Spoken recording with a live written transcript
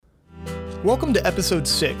Welcome to episode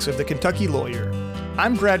 6 of The Kentucky Lawyer.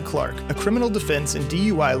 I'm Brad Clark, a criminal defense and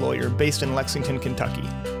DUI lawyer based in Lexington, Kentucky.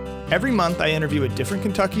 Every month I interview a different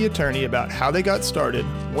Kentucky attorney about how they got started,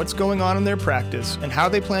 what's going on in their practice, and how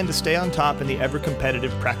they plan to stay on top in the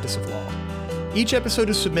ever-competitive practice of law. Each episode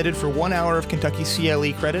is submitted for 1 hour of Kentucky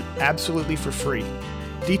CLE credit, absolutely for free.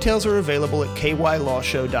 Details are available at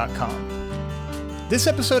kylawshow.com. This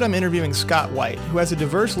episode I'm interviewing Scott White, who has a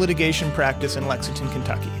diverse litigation practice in Lexington,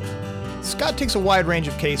 Kentucky. Scott takes a wide range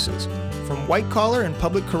of cases, from white-collar and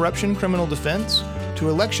public corruption criminal defense to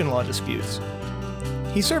election law disputes.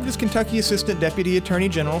 He served as Kentucky Assistant Deputy Attorney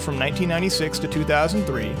General from 1996 to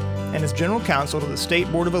 2003 and as General Counsel to the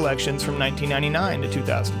State Board of Elections from 1999 to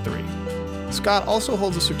 2003. Scott also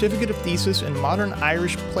holds a Certificate of Thesis in Modern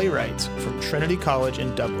Irish Playwrights from Trinity College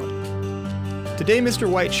in Dublin. Today, Mr.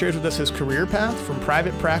 White shares with us his career path from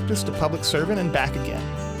private practice to public servant and back again.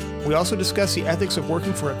 We also discuss the ethics of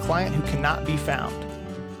working for a client who cannot be found.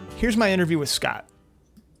 Here's my interview with Scott.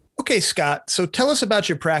 Okay, Scott, so tell us about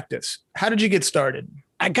your practice. How did you get started?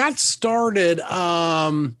 I got started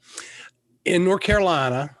in North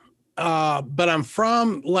Carolina, but I'm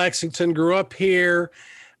from Lexington, grew up here,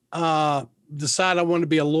 decided I wanted to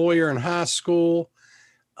be a lawyer in high school.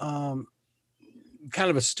 Kind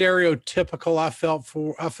of a stereotypical, I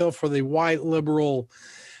fell for the white liberal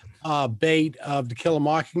bait of To Kill a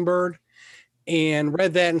Mockingbird, and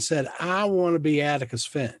read that and said, I want to be Atticus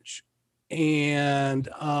Finch. And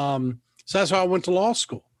so that's why I went to law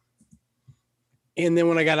school. And then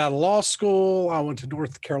when I got out of law school, I went to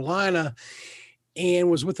North Carolina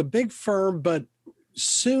and was with a big firm. But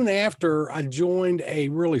soon after, I joined a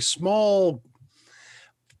really small,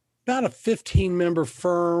 about a 15-member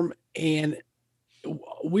firm, and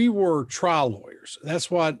we were trial lawyers.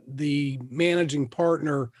 That's what the managing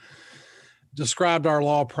partner described our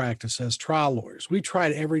law practice as, trial lawyers. We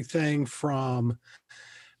tried everything from,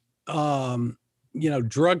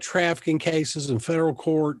 drug trafficking cases in federal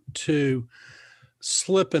court to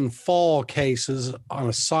slip and fall cases on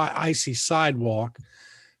a icy sidewalk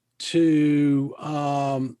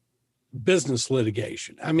to business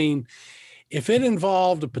litigation. I mean, if it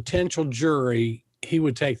involved a potential jury, he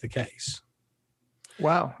would take the case.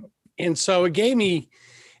 Wow. And so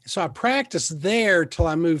I practiced there till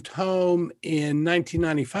I moved home in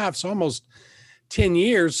 1995. So almost 10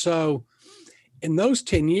 years. So in those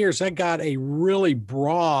 10 years, I got a really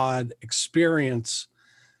broad experience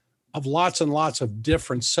of lots and lots of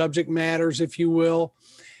different subject matters, if you will,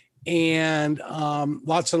 and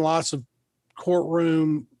lots and lots of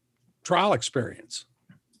courtroom trial experience.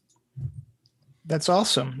 That's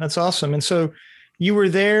awesome. And so you were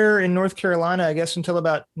there in North Carolina, I guess, until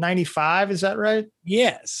about 95. Is that right?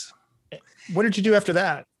 Yes. What did you do after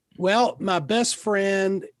that? Well, my best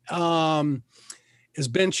friend is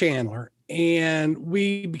Ben Chandler, and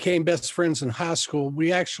we became best friends in high school.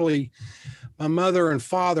 My mother and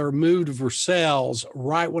father moved to Versailles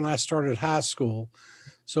right when I started high school.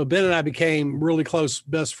 So Ben and I became really close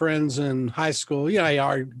best friends in high school.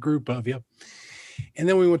 Our group of you. And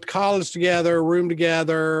then we went to college together, room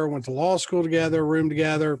together, went to law school together, room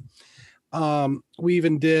together. We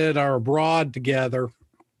even did our abroad together.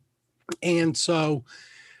 And so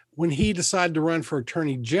when he decided to run for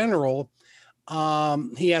attorney general,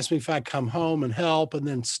 he asked me if I'd come home and help and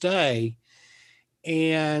then stay.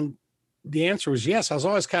 And the answer was yes. I was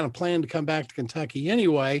always kind of planning to come back to Kentucky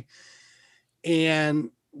anyway.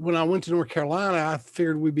 And when I went to North Carolina, I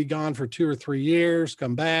figured we'd be gone for 2 or 3 years,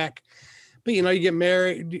 come back. But, you got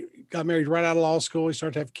married right out of law school. You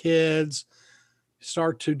start to have kids,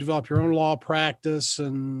 start to develop your own law practice.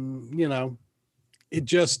 And,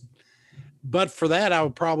 but for that, I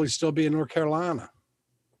would probably still be in North Carolina.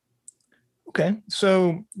 Okay.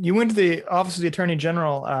 So you went to the Office of the Attorney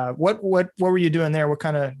General. What were you doing there?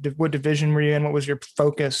 What division were you in? What was your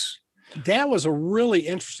focus? That was a really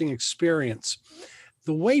interesting experience.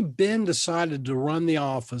 The way Ben decided to run the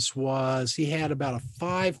office was he had about a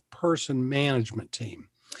 5-person management team.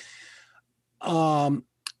 Of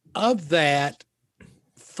that,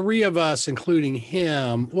 4 of us, including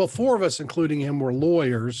him, were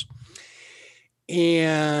lawyers.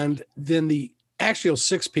 And then the actual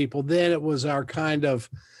 6 people, then it was our kind of,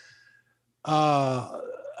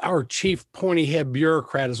 our chief pointy head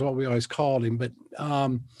bureaucrat is what we always called him. But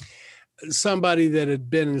somebody that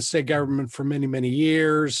had been in the state government for many, many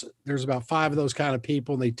years. There's about 5 of those kind of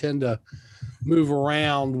people, and they tend to move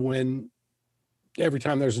around every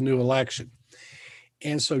time there's a new election.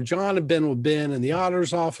 And so John had been with Ben in the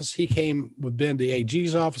auditor's office. He came with Ben to the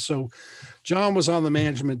AG's office. So John was on the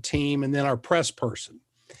management team, and then our press person.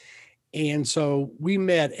 And so we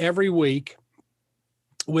met every week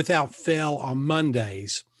without fail on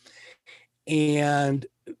Mondays. And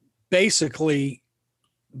basically,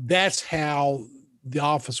 that's how the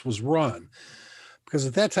office was run. Because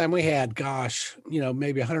at that time we had,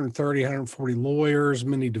 maybe 130, 140 lawyers,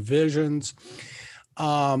 many divisions.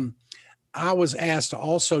 I was asked to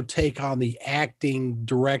also take on the acting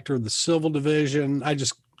director of the civil division.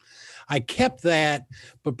 I kept that,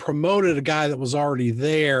 but promoted a guy that was already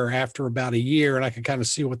there after about a year, and I could kind of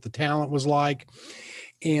see what the talent was like.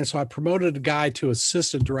 And so I promoted a guy to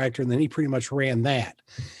assistant director, and then he pretty much ran that.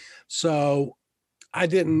 So I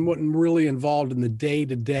wasn't really involved in the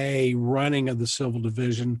day-to-day running of the civil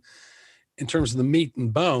division in terms of the meat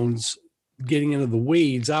and bones, getting into the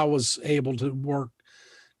weeds. I was able to work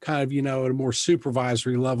kind of, at a more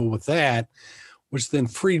supervisory level with that, which then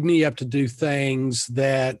freed me up to do things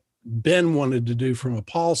that Ben wanted to do from a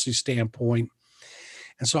policy standpoint.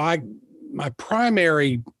 And so my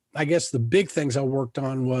primary, I guess the big things I worked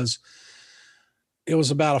on it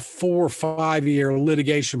was about a 4 or 5 year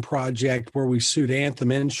litigation project where we sued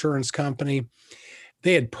Anthem Insurance Company.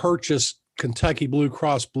 They had purchased Kentucky Blue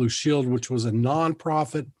Cross Blue Shield, which was a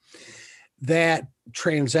nonprofit. That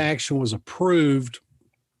transaction was approved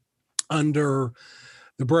under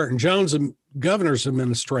the Burton Jones governor's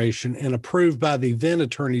administration and approved by the then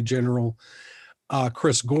Attorney General,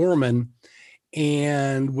 Chris Gorman.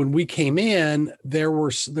 And when we came in, there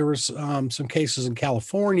was some cases in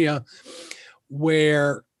California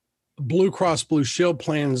where Blue Cross Blue Shield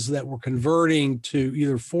plans that were converting to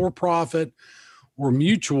either for-profit or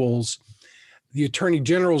mutuals. The Attorney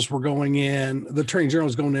Generals were going in. The Attorney General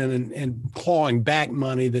was going in and clawing back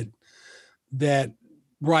money that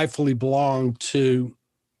rightfully belonged to,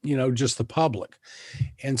 just the public.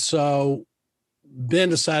 And so Ben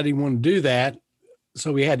decided he wanted to do that.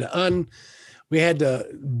 So we had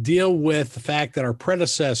to deal with the fact that our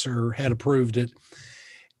predecessor had approved it,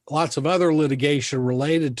 lots of other litigation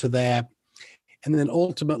related to that. And then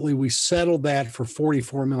ultimately we settled that for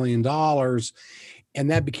 $44 million. And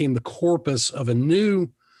that became the corpus of a new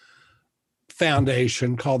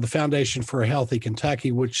foundation called the Foundation for a Healthy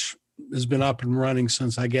Kentucky, which has been up and running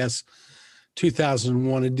since, I guess,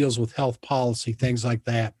 2001. It deals with health policy, things like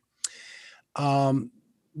that.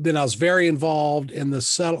 Then I was very involved in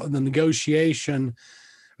the negotiation,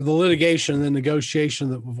 the litigation, and the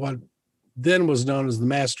negotiation of what then was known as the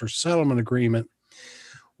Master Settlement Agreement,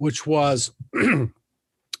 which was in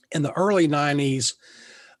the early 90s,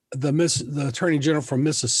 the Attorney General from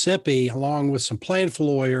Mississippi, along with some plaintiff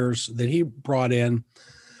lawyers that he brought in,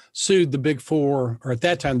 sued the big four, or at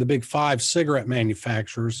that time, the big five cigarette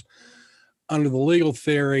manufacturers under the legal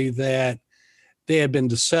theory that they had been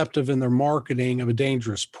deceptive in their marketing of a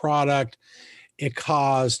dangerous product. It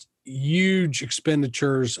caused huge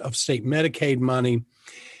expenditures of state Medicaid money.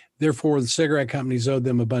 Therefore, the cigarette companies owed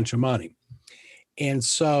them a bunch of money. And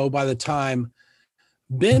so by the time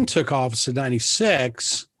Ben took office in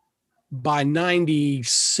 96, by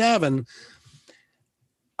 97,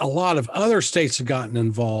 a lot of other states had gotten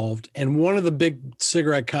involved, and one of the big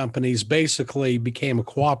cigarette companies basically became a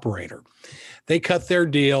cooperator. They cut their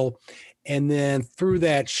deal, and then through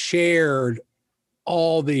that shared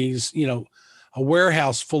all these, a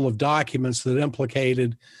warehouse full of documents that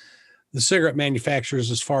implicated the cigarette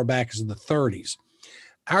manufacturers as far back as the 30s.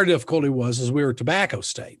 Our difficulty was we were a tobacco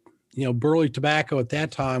state. Burley tobacco at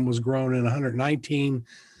that time was grown in 119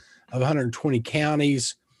 of 120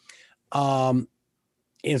 counties. And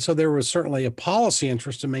so there was certainly a policy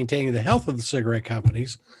interest in maintaining the health of the cigarette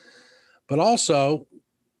companies, but also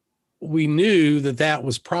we knew that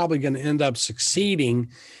was probably going to end up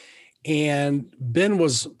succeeding. And Ben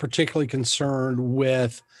was particularly concerned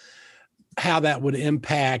with how that would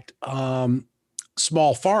impact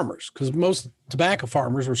small farmers, because most tobacco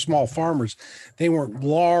farmers were small farmers. They weren't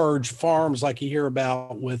large farms like you hear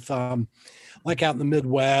about with like out in the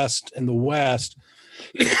Midwest and the West.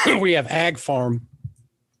 We have ag farm.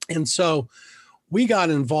 And so we got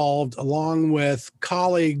involved along with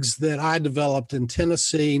colleagues that I developed in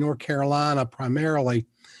Tennessee, North Carolina, primarily,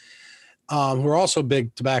 who are also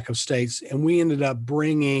big tobacco states. And we ended up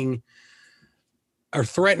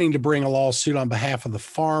threatening to bring a lawsuit on behalf of the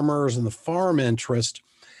farmers and the farm interest.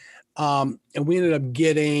 And we ended up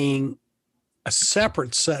getting a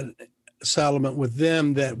separate settlement with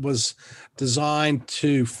them that was designed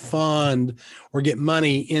to fund or get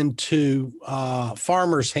money into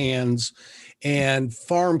farmers' hands and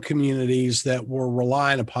farm communities that were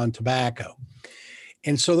relying upon tobacco.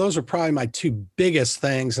 And so those are probably my two biggest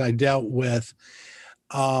things I dealt with,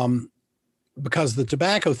 because the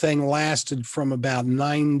tobacco thing lasted from about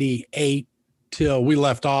 98 till we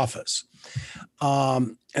left office.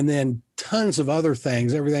 and then tons of other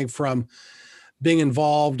things, everything from being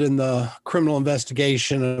involved in the criminal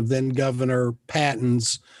investigation of then Governor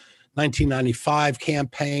Patton's 1995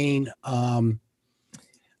 campaign,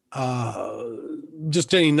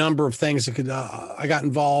 just any number of things that could. I got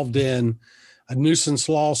involved in a nuisance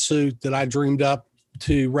lawsuit that I dreamed up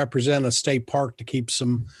to represent a state park to keep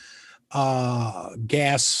some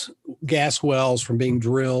gas wells from being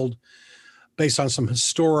drilled, based on some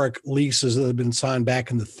historic leases that had been signed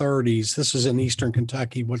back in the 30s. This is in eastern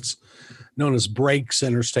Kentucky, what's known as Breaks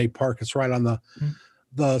Interstate Park. It's right on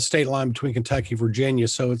the state line between Kentucky and Virginia,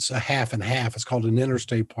 so it's a half and half. It's called an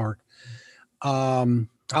interstate park. I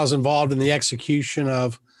was involved in the execution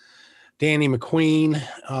of Danny McQueen.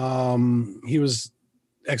 He was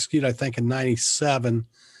executed, I think, in 97.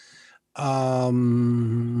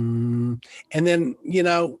 And then,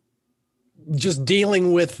 just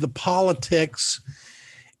dealing with the politics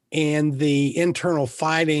and the internal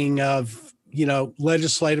fighting of,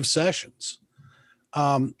 legislative sessions.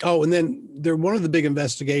 And then one of the big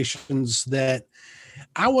investigations that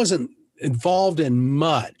I wasn't involved in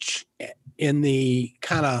much in the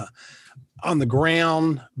kind of on the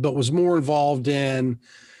ground, but was more involved in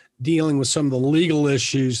dealing with some of the legal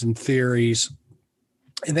issues and theories.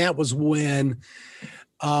 And that was when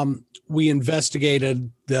we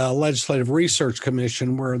investigated the Legislative Research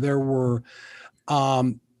Commission, where there was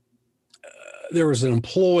an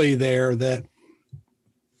employee there that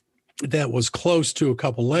was close to a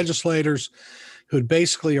couple legislators who had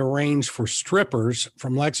basically arranged for strippers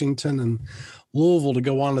from Lexington and Louisville to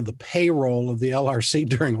go onto the payroll of the LRC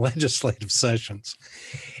during legislative sessions.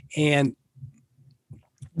 And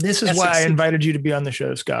this is why I invited you to be on the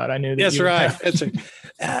show, Scott. I knew that. That's right.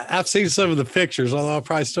 I've seen some of the pictures, although I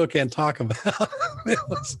probably still can't talk about it.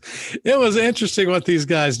 It was interesting what these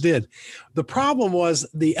guys did. The problem was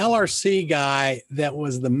the LRC guy that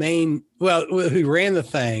was who ran the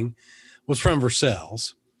thing was from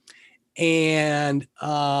Versailles. And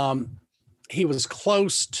he was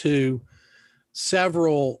close to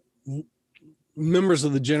several members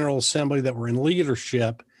of the General Assembly that were in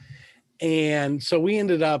leadership. And so we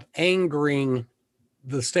ended up angering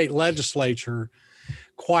the state legislature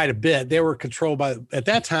quite a bit. They were controlled at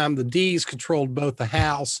that time, the D's controlled both the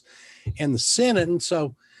House and the Senate. And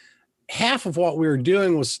so half of what we were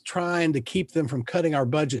doing was trying to keep them from cutting our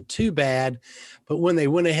budget too bad. But when they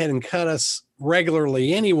went ahead and cut us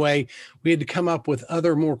regularly anyway, we had to come up with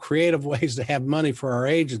other more creative ways to have money for our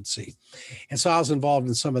agency. And so I was involved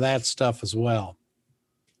in some of that stuff as well.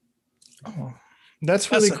 Oh,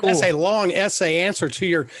 that's really cool. That's a long essay answer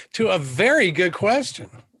to a very good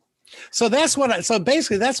question. So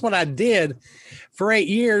basically that's what I did for 8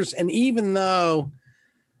 years. And even though,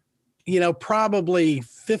 probably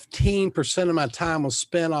 15% of my time was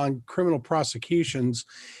spent on criminal prosecutions,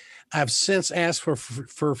 I've since asked for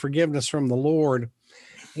forgiveness from the Lord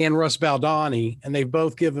and Russ Baldoni, and they've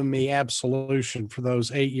both given me absolution for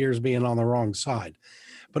those 8 years being on the wrong side.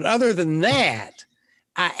 But other than that,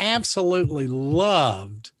 I absolutely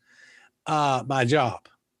loved my job.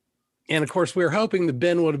 And of course, we were hoping that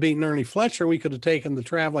Ben would have beaten Ernie Fletcher. We could have taken the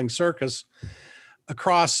traveling circus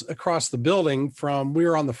across the building we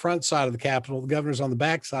were on the front side of the Capitol, the governor's on the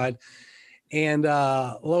back side. And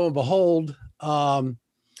lo and behold,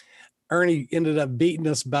 Ernie ended up beating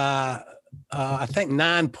us by, I think,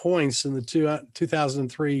 9 points in the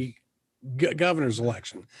 2003 governor's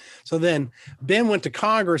election. So then Ben went to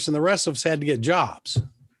Congress and the rest of us had to get jobs.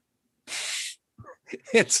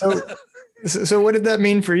 So what did that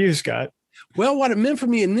mean for you, Scott? Well, what it meant for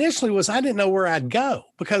me initially was I didn't know where I'd go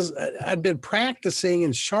because I'd been practicing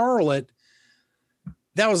in Charlotte.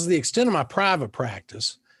 That was the extent of my private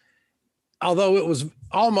practice, although it was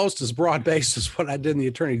almost as broad-based as what I did in the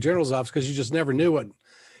Attorney General's office because you just never knew what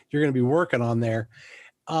you're going to be working on there.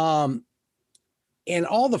 And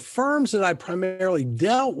all the firms that I primarily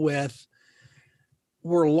dealt with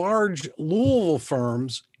were large Louisville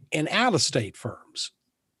firms and out-of-state firms.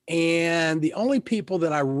 And the only people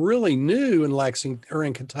that I really knew in Lexington or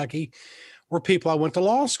in Kentucky were people I went to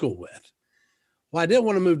law school with. Well, I didn't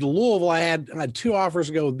want to move to Louisville. I had 2 offers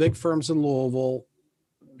to go with big firms in Louisville,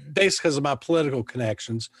 basically because of my political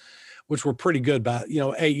connections, which were pretty good by,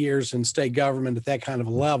 8 years in state government at that kind of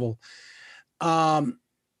a level.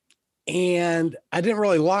 And I didn't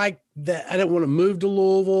really like that. I didn't want to move to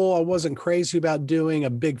Louisville. I wasn't crazy about doing a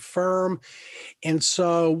big firm. And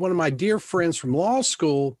so one of my dear friends from law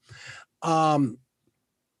school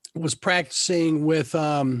was practicing with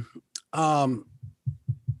Burl.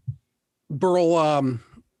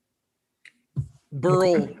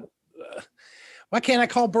 Why can't I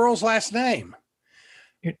call Burl's last name?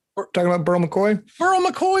 Talking about Burl McCoy? Burl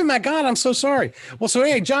McCoy, my God, I'm so sorry. Well, so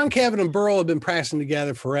anyway, John Kevin and Burl have been practicing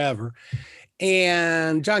together forever.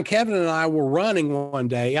 And John Kevin and I were running one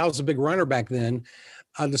day. I was a big runner back then,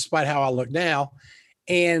 despite how I look now.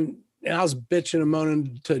 And I was bitching and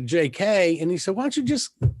moaning to JK, and he said, why don't you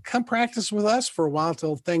just come practice with us for a while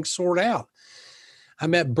until things sort out? I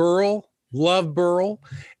met Burl, loved Burl,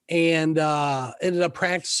 and ended up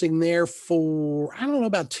practicing there for, I don't know,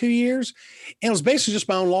 about 2 years. And it was basically just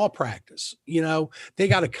my own law practice. You know, they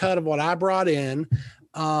got a cut of what I brought in.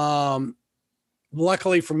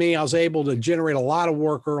 Luckily for me, I was able to generate a lot of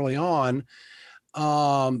work early on,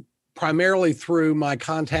 primarily through my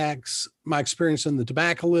contacts, my experience in the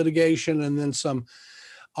tobacco litigation, and then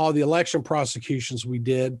all the election prosecutions we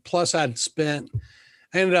did. Plus I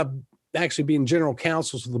ended up actually being general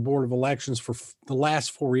counsel to the Board of Elections for the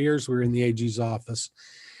last 4 years we were in the AG's office.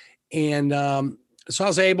 And so I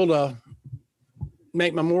was able to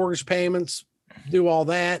make my mortgage payments, do all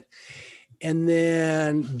that. And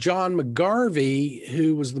then John McGarvey,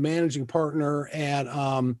 who was the managing partner at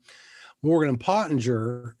Morgan and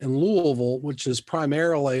Pottinger in Louisville, which is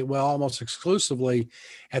primarily, well, almost exclusively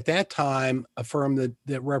at that time, a firm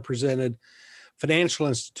that represented financial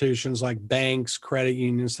institutions like banks, credit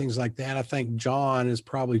unions, things like that. I think John has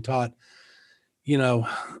probably taught,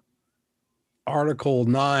 Article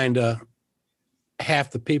 9 to half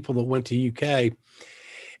the people that went to UK.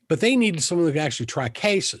 But they needed someone who could actually try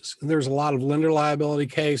cases. And there's a lot of lender liability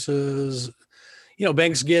cases.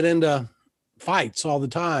 Banks get into fights all the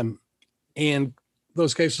time, and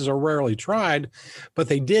those cases are rarely tried, but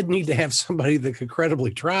they did need to have somebody that could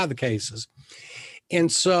credibly try the cases.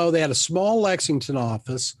 And so they had a small Lexington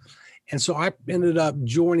office. And so I ended up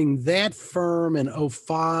joining that firm in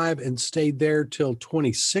 2005 and stayed there till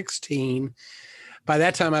 2016. By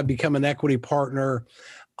that time, I'd become an equity partner.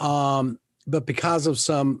 But because of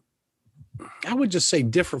some, I would just say,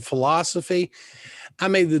 different philosophy, I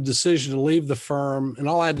made the decision to leave the firm, and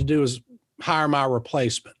all I had to do was hire my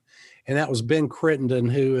replacement. And that was Ben Crittenden,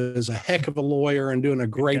 who is a heck of a lawyer and doing a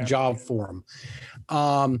great job for him.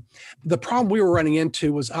 The problem we were running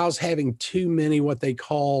into was I was having too many what they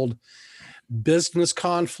called business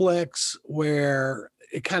conflicts, where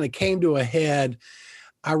it kind of came to a head.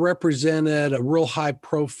 I represented a real high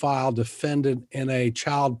profile defendant in a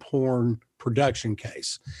child porn production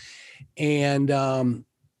case. And, it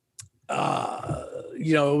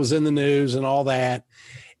was in the news and all that.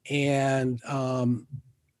 And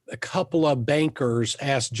a couple of bankers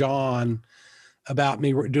asked John about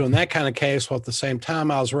me doing that kind of case, while at the same time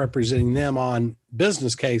I was representing them on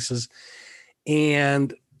business cases.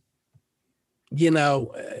 And,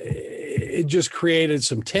 it just created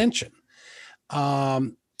some tension.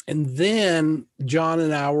 And then John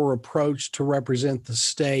and I were approached to represent the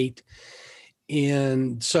state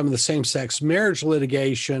in some of the same-sex marriage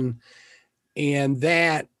litigation. And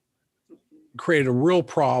that created a real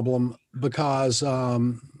problem because, it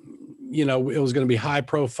was going to be high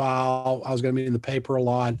profile. I was going to be in the paper a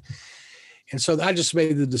lot. And so I just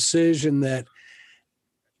made the decision that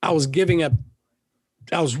I was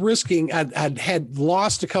risking, I'd had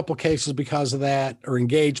lost a couple cases because of that, or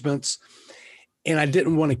engagements, and I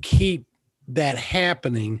didn't want to keep that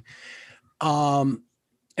happening. And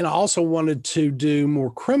I also wanted to do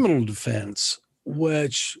more criminal defense,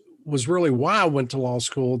 which was really why I went to law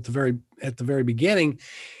school at the very beginning.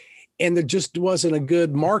 And there just wasn't a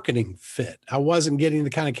good marketing fit. I wasn't getting the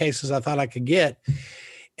kind of cases I thought I could get.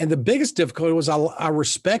 And the biggest difficulty was I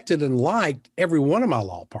respected and liked every one of my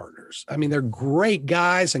law partners. I mean, they're great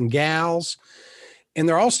guys and gals, and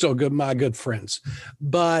they're all still my good friends.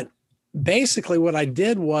 But basically what I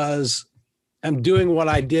did was, I'm doing what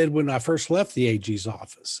I did when I first left the AG's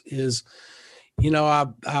office is,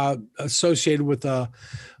 I associated with a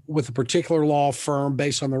particular law firm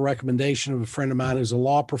based on the recommendation of a friend of mine who's a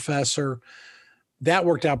law professor. That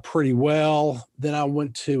worked out pretty well. Then I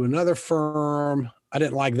went to another firm. I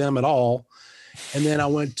didn't like them at all. And then I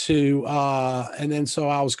went to, so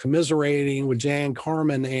I was commiserating with Jan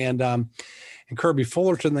Carmen and Kirby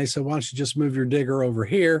Fullerton. They said, why don't you just move your digger over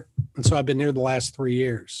here? And so I've been here the last 3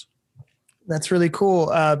 years. That's really cool.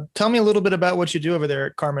 Tell me a little bit about what you do over there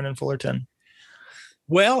at Carmen and Fullerton.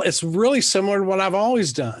 Well, it's really similar to what I've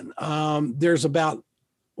always done.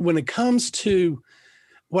 When it comes to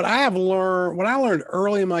what I learned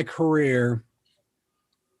early in my career,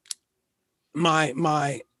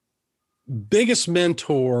 my biggest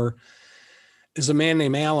mentor is a man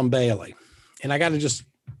named Alan Bailey. And I got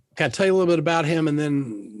to tell you a little bit about him, and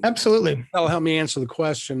then absolutely that'll help me answer the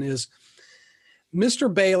question. Is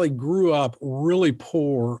Mr. Bailey grew up really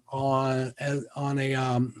poor on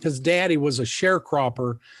his daddy was a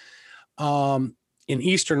sharecropper in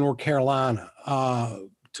Eastern North Carolina,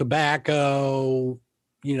 tobacco,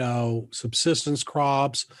 subsistence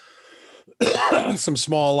crops, some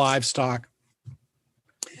small livestock.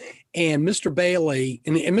 And Mr. Bailey,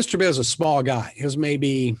 and Mr. Bailey was a small guy. He was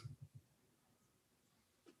maybe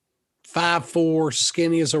 5'4",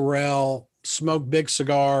 skinny as a rail, smoked big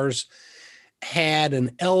cigars, had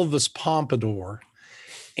an Elvis pompadour,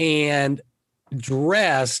 and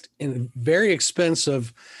dressed in very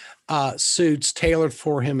expensive suits tailored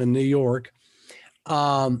for him in New York,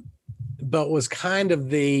 but was kind of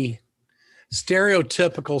the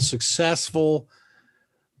stereotypical successful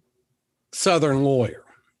Southern lawyer.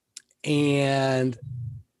 And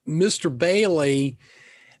Mr. Bailey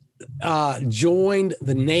joined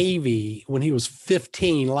the Navy when he was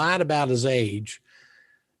 15, lied about his age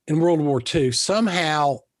in World War II,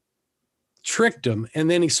 somehow tricked him. And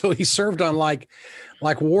then he served on like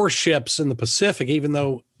warships in the Pacific, even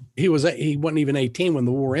though he wasn't even 18 when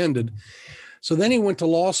the war ended. So then he went to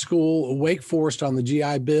law school at Wake Forest on the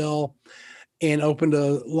GI Bill and opened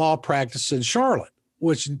a law practice in Charlotte,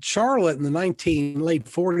 which Charlotte in the late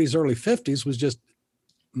 40s, early 50s was just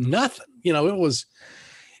nothing.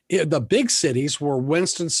 The big cities were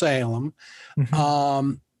Winston-Salem,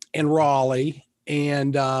 and Raleigh,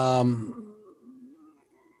 and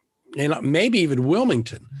maybe even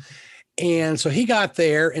Wilmington. And so he got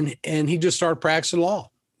there and he just started practicing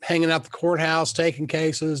law, hanging out the courthouse, taking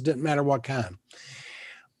cases, didn't matter what kind.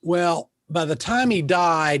 Well, by the time he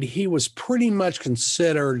died, he was pretty much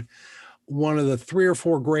considered one of the 3 or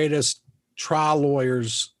 4 greatest trial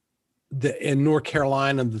lawyers in North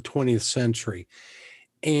Carolina in the 20th century.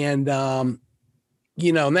 And, and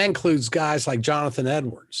that includes guys like Jonathan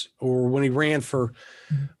Edwards, or when he ran for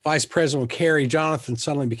vice president with Kerry, Jonathan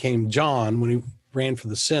suddenly became John when he ran for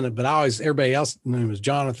the Senate, but everybody else knew him as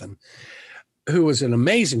Jonathan, who was an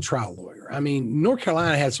amazing trial lawyer. I mean, North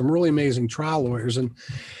Carolina had some really amazing trial lawyers.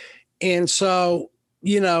 And so,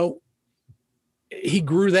 he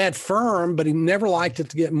grew that firm, but he never liked it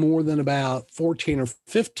to get more than about 14 or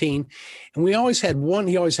 15. And he always had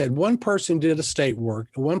one person who did estate work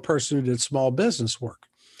and one person who did small business work.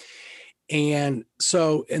 And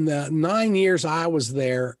so in the 9 years I was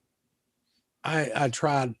there, I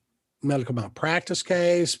tried medical malpractice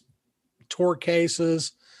case, tort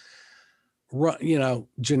cases,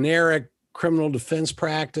 generic criminal defense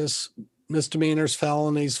practice, misdemeanors,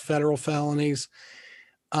 felonies, federal felonies.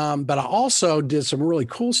 But I also did some really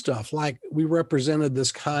cool stuff. Like we represented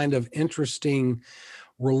this kind of interesting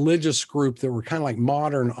religious group that were kind of like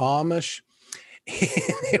modern Amish.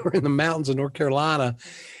 They were in the mountains of North Carolina,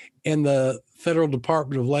 and the Federal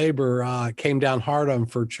Department of Labor came down hard on them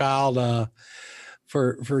for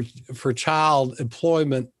child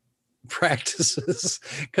employment practices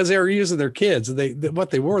because they were using their kids.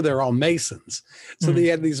 They're all masons. So they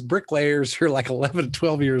had these bricklayers who are like 11 to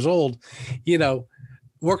 12 years old,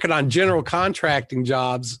 working on general contracting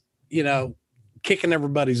jobs, kicking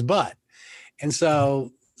everybody's butt. And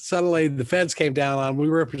so suddenly the feds came down on, we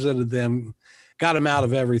represented them, got them out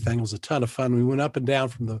of everything. It was a ton of fun. We went up and down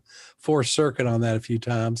from the Fourth Circuit on that a few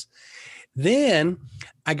times. Then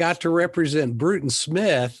I got to represent Bruton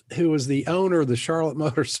Smith, who was the owner of the Charlotte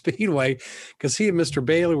Motor Speedway, because he and Mr.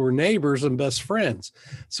 Bailey were neighbors and best friends.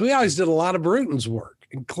 So we always did a lot of Bruton's work,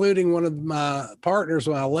 including one of my partners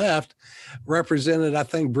when I left, represented, I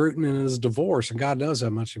think, Bruton in his divorce, and God knows how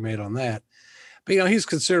much he made on that. But, he's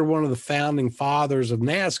considered one of the founding fathers of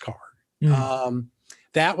NASCAR.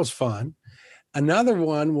 That was fun. Another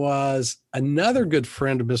one was another good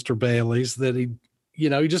friend of Mr. Bailey's that he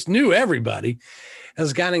just knew everybody.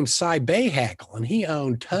 There's a guy named Cy Bayhackle, and he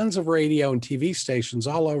owned tons of radio and TV stations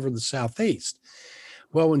all over the Southeast.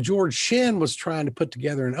 Well, when George Shinn was trying to put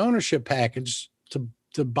together an ownership package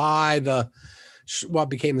to buy what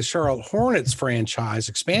became the Charlotte Hornets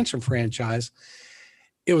expansion franchise,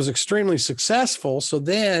 it was extremely successful. So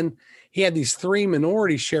then he had these 3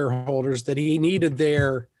 minority shareholders that he needed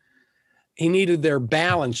their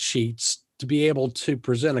balance sheets to be able to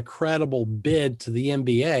present a credible bid to the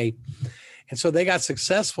NBA. And so they got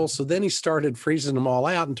successful. So then he started freezing them all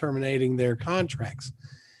out and terminating their contracts.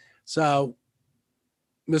 So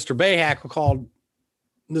Mr. Bayhackle called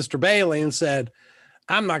Mr. Bailey and said,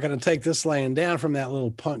 I'm not going to take this laying down from that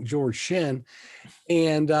little punk George Shinn.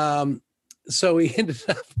 And so he ended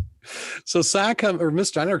up,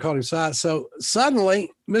 I never called him Cy. So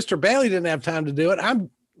suddenly Mr. Bailey didn't have time to do it. I'm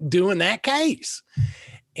doing that case.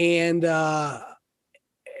 And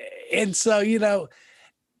so,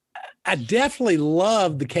 I definitely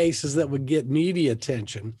loved the cases that would get media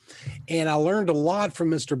attention. And I learned a lot from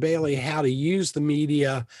Mr. Bailey, how to use the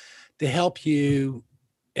media to help you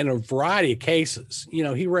in a variety of cases.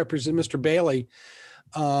 He represented Mr. Bailey,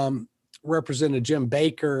 represented Jim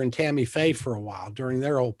Baker and Tammy Faye for a while during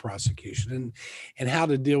their whole prosecution, and how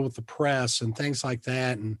to deal with the press and things like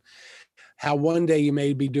that, and how one day you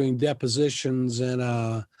may be doing depositions in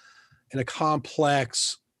a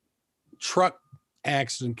complex truck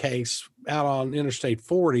accident case out on Interstate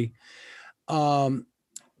 40,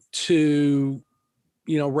 to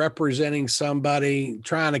representing somebody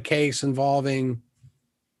trying a case involving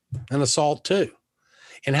an assault too,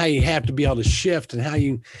 and how you have to be able to shift, and how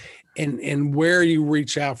you and where you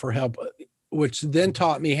reach out for help, which then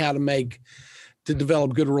taught me how to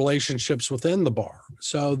develop good relationships within the bar.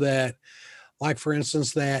 So that, like for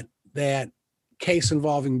instance, that case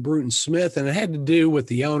involving Bruton Smith, and it had to do with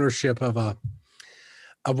the ownership of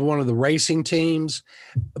one of the racing teams,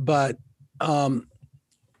 but I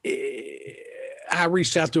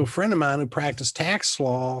reached out to a friend of mine who practiced tax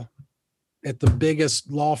law at the biggest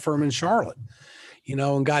law firm in Charlotte,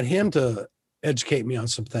 and got him to educate me on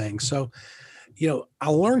some things. So, I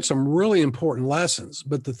learned some really important lessons,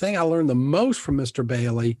 but the thing I learned the most from Mr.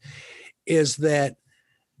 Bailey is that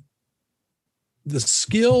the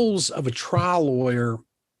skills of a trial lawyer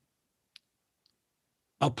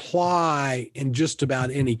apply in just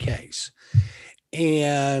about any case.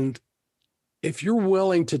 And if you're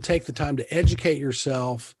willing to take the time to educate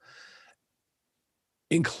yourself,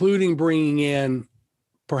 including bringing in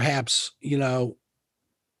perhaps,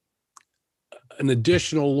 an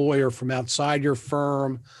additional lawyer from outside your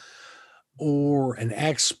firm, or an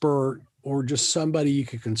expert, or just somebody you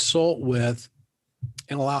could consult with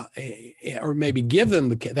and allow, or maybe give them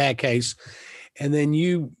that case, and then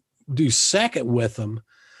you do second with them.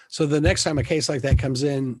 So the next time a case like that comes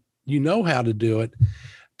in, how to do it,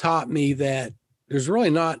 taught me that there's really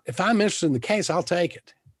not, if I'm interested in the case, I'll take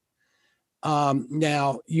it.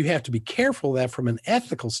 Now you have to be careful of that from an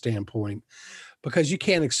ethical standpoint, because you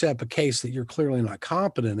can't accept a case that you're clearly not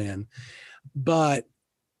competent in. But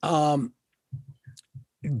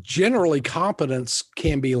generally competence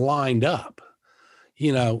can be lined up,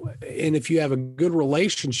 and if you have a good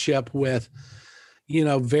relationship with,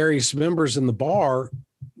 various members in the bar,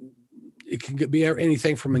 it can be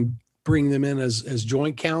anything from bringing them in as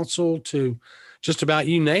joint counsel to just about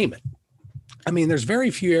you name it. I mean, there's very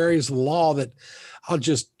few areas of the law that I'll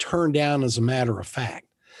just turn down as a matter of fact,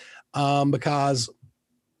 because,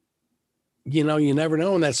 you never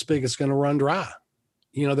know when that spigot's going to run dry.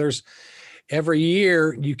 There's every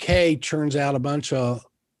year UK churns out a bunch of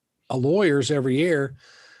lawyers every year,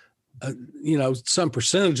 some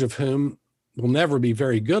percentage of whom will never be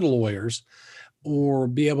very good lawyers or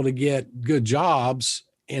be able to get good jobs.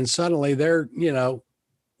 And suddenly they're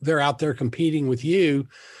out there competing with you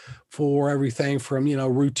for everything from,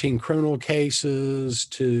 routine criminal cases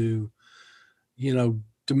to,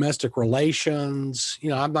 domestic relations.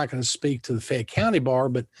 I'm not going to speak to the Fayette County Bar,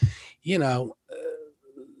 but,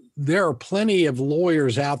 there are plenty of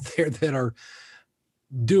lawyers out there that are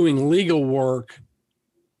doing legal work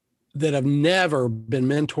that have never been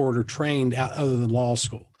mentored or trained out other than law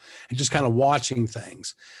school, and just kind of watching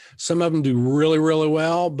things. Some of them do really, really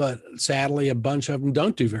well, but sadly, a bunch of them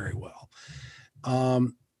don't do very well.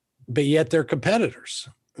 But yet they're competitors.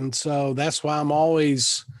 And so that's why I'm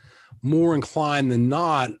always more inclined than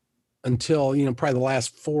not, until, probably the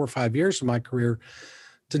last 4 or 5 years of my career,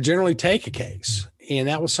 to generally take a case. And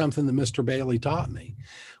that was something that Mr. Bailey taught me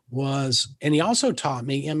and he also taught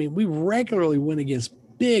me, we regularly went against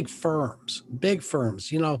big firms,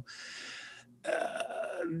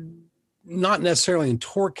 not necessarily in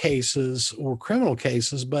tort cases or criminal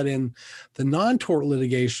cases, but in the non-tort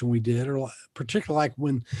litigation we did, or particularly like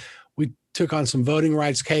when we took on some voting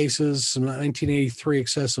rights cases, some 1983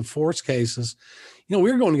 excessive force cases, we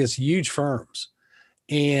were going against huge firms.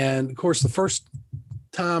 And of course, the first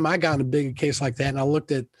time I got in a big case like that, and I looked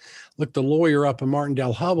the lawyer up in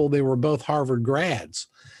Martindale Hubble, they were both Harvard grads.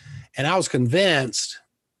 And I was convinced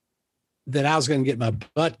that I was going to get my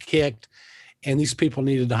butt kicked and these people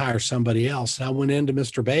needed to hire somebody else. And I went into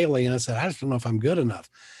Mr. Bailey and I said, I just don't know if I'm good enough.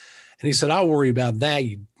 And he said, I'll worry about that,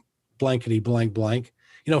 you blankety blank blank.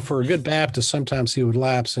 For a good Baptist, sometimes he would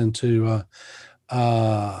lapse into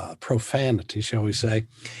profanity, shall we say.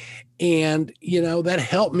 And, that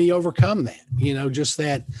helped me overcome that, just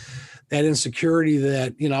that insecurity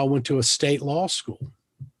that, I went to a state law school,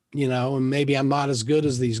 and maybe I'm not as good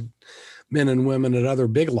as these men and women at other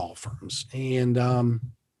big law firms. And,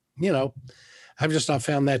 I've just not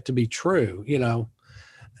found that to be true.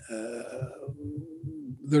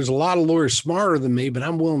 There's a lot of lawyers smarter than me, but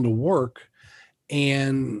I'm willing to work,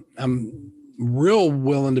 and I'm real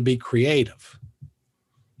willing to be creative.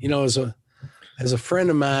 as a friend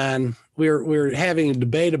of mine, we were having a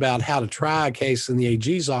debate about how to try a case in the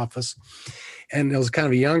AG's office. And it was kind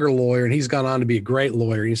of a younger lawyer, and he's gone on to be a great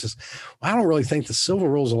lawyer. He says, well, I don't really think the civil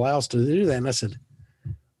rules allow us to do that. And I said,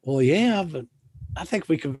 well, yeah, but I think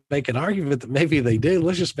we could make an argument that maybe they do.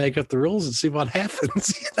 Let's just make up the rules and see what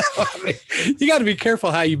happens. I mean, you got to be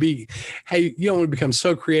careful how you don't want to become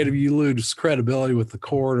so creative you lose credibility with the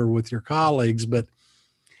court or with your colleagues. But,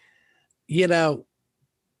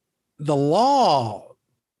 the law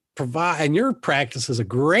and your practice is a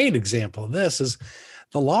great example of this, is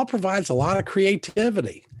the law provides a lot of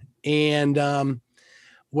creativity. And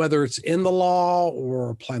whether it's in the law or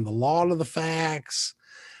applying the law to the facts,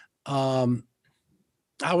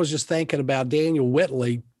 I was just thinking about Daniel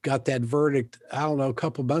Whitley got that verdict, I don't know, a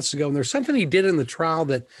couple of months ago. And there's something he did in the trial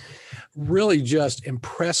that really just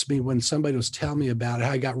impressed me when somebody was telling me about it,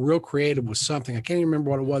 how he got real creative with something. I can't even remember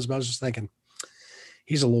what it was, but I was just thinking,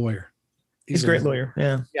 he's a lawyer. He's a great lawyer.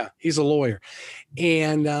 Yeah. Yeah, he's a lawyer.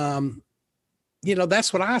 And,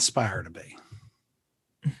 that's what I aspire to be.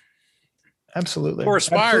 Absolutely. Or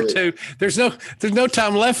aspire to. There's no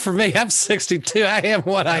time left for me. I'm 62. I am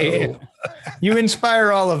what I am. You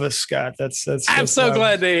inspire all of us, Scott. I'm so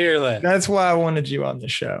glad to hear that. That's why I wanted you on the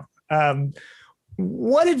show.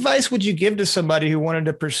 What advice would you give to somebody who wanted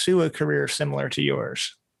to pursue a career similar to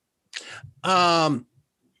yours?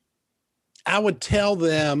 I would tell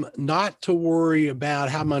them not to worry about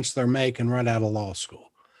how much they're making right out of law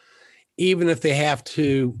school, even if they have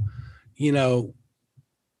to,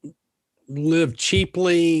 live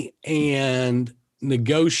cheaply and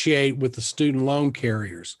negotiate with the student loan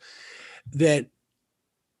carriers, that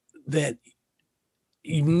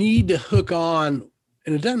you need to hook on,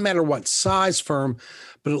 and it doesn't matter what size firm,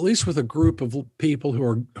 but at least with a group of people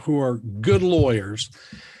who are good lawyers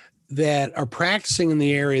that are practicing in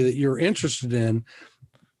the area that you're interested in.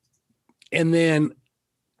 And then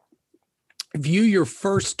view your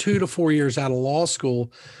first 2 to 4 years out of law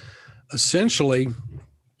school essentially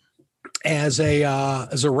as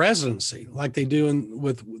a residency, like they do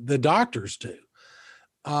with the doctors do.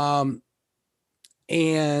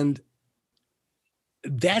 And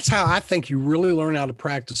that's how I think you really learn how to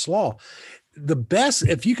practice law. The best,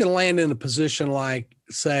 if you can land in a position like,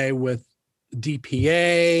 say, with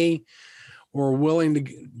DPA, or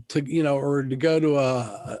willing to or to go to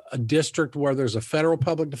a district where there's a federal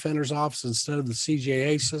public defender's office instead of the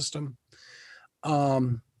CJA system,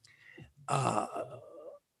 or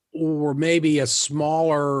maybe a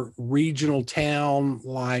smaller regional town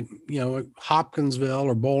like, Hopkinsville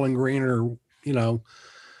or Bowling Green or,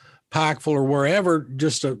 Pikeville or wherever,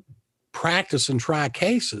 just to practice and try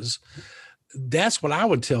cases. That's what I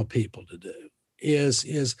would tell people to do.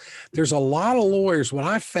 Is there's a lot of lawyers. What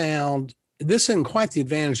I found, this isn't quite the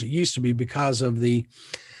advantage it used to be because of the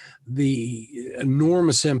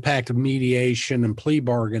enormous impact of mediation and plea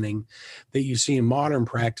bargaining that you see in modern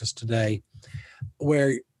practice today,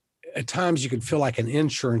 where at times you can feel like an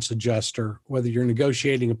insurance adjuster, whether you're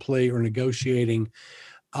negotiating a plea or negotiating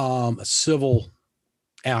a civil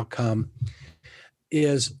outcome.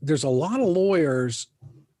 Is there's a lot of lawyers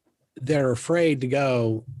that are afraid to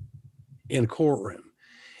go in a courtroom,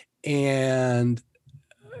 and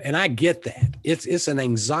I get that. It's an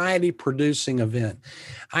anxiety producing event.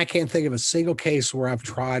 I can't think of a single case where I've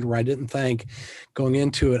tried where I didn't think going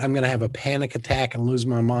into it, I'm going to have a panic attack and lose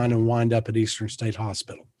my mind and wind up at Eastern State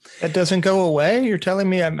Hospital. That doesn't go away? You're telling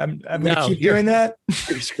me I'm going to keep doing that?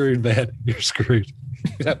 You're screwed, man. You're screwed.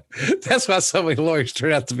 That's why so many lawyers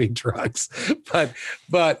turn out to be drunks.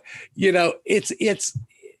 But it's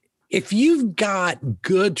if you've got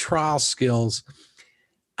good trial skills,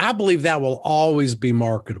 I believe that will always be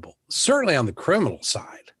marketable, certainly on the criminal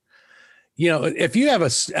side. If you have a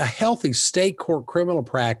healthy state court criminal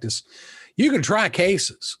practice, you can try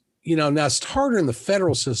cases. Now it's harder in the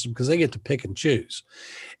federal system because they get to pick and choose.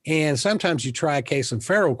 And sometimes you try a case in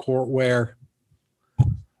federal court where,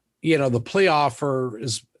 the plea offer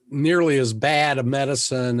is nearly as bad a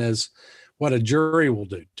medicine as what a jury will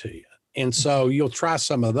do to you. And so you'll try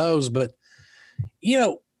some of those. But,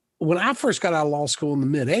 when I first got out of law school in the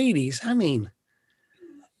mid 80s,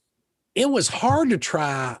 it was hard to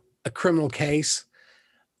try a criminal case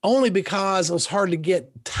only because it was hard to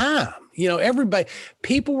get time.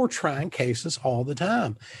 People were trying cases all the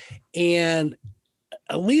time. And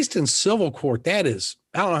at least in civil court, that is,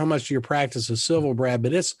 I don't know how much of your practice is civil, Brad,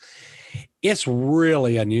 but it's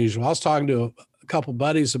really unusual. I was talking to a couple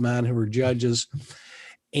buddies of mine who were judges,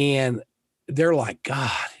 and they're like,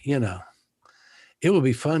 God, it would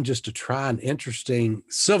be fun just to try an interesting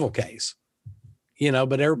civil case,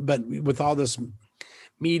 but with all this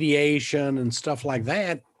mediation and stuff like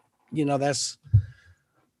that, that's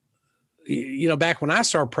back when I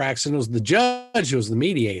started practicing, it was the judge who was the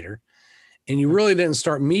mediator. And you really didn't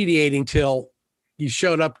start mediating till you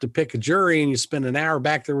showed up to pick a jury and you spend an hour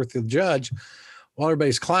back there with the judge while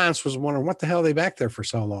everybody's clients was wondering what the hell are they back there for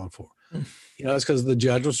so long for? It's because the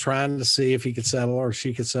judge was trying to see if he could settle or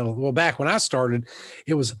she could settle. Well, back when I started,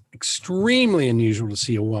 it was extremely unusual to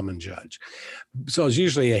see a woman judge. So it was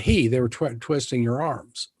usually a he. They were twisting your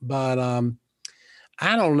arms. But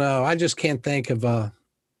I don't know. I just can't think of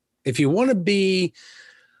if you want to be,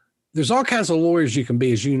 there's all kinds of lawyers you can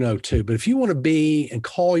be, as you know, too. But if you want to be and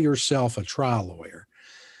call yourself a trial lawyer,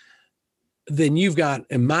 then you've got,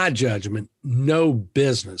 in my judgment, no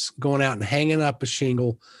business going out and hanging up a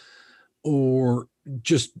shingle or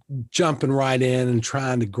just jumping right in and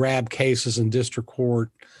trying to grab cases in district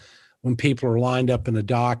court when people are lined up in a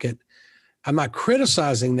docket. I'm not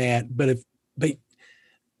criticizing that, but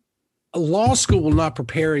a law school will not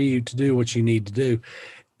prepare you to do what you need to do.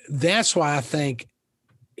 That's why I think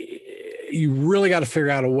you really got to figure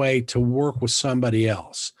out a way to work with somebody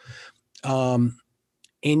else. And,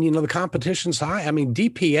 the competition's high. I mean,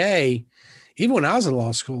 DPA, even when I was in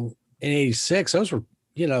law school in 86, those were,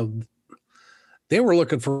 they were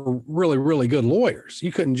looking for really, really good lawyers.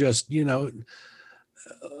 You couldn't just,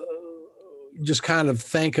 just kind of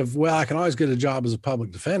think of, well, I can always get a job as a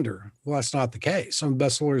public defender. Well, that's not the case. Some of the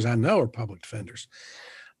best lawyers I know are public defenders.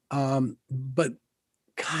 But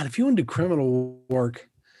God, if you want to do criminal work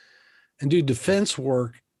and do defense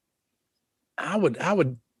work, I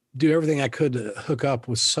would do everything I could to hook up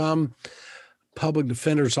with some public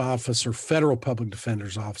defender's office or federal public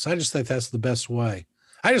defender's office. I just think that's the best way.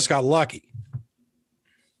 I just got lucky.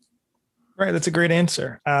 Right. That's a great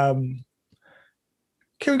answer. Okay,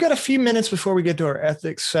 we've got a few minutes before we get to our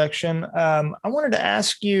ethics section. I wanted to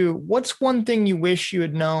ask you, what's one thing you wish you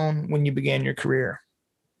had known when you began your career?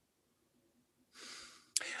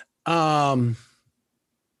 How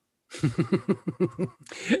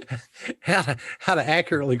to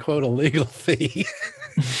accurately quote a legal fee.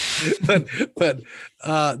 but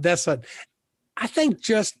that's what I think.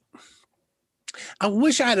 Just I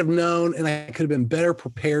wish I'd have known, and I could have been better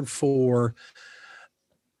prepared for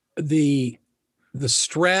the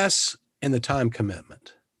stress and the time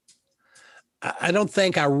commitment. I don't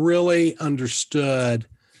think I really understood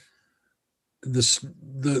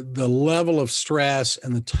the level of stress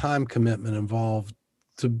and the time commitment involved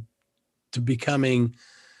to becoming,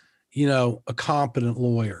 a competent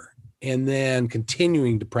lawyer and then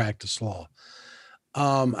continuing to practice law.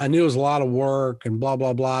 I knew it was a lot of work and blah,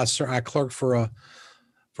 blah, blah. So I clerked for a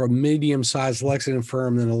medium-sized Lexington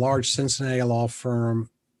firm, then a large Cincinnati law firm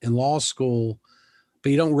in law school,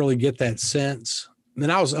 but you don't really get that sense. And then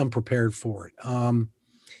I was unprepared for it.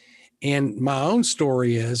 And my own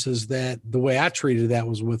story is that the way I treated that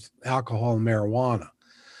was with alcohol and marijuana.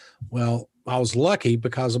 Well, I was lucky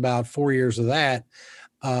because about 4 years of that,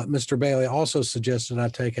 Mr. Bailey also suggested I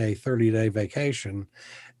take a 30-day vacation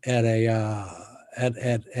at a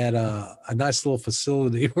nice little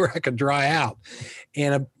facility where I could dry out.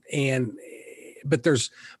 But there's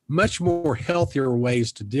much more healthier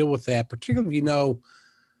ways to deal with that, particularly if you know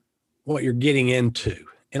what you're getting into.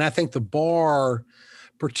 And I think the bar,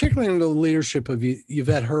 particularly under the leadership of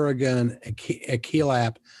Yvette Hurrigan at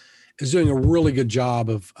KELAP, is doing a really good job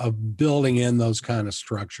of building in those kind of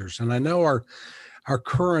structures. And I know our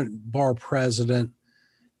current bar president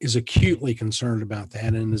is acutely concerned about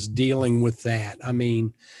that and is dealing with that. I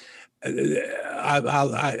mean,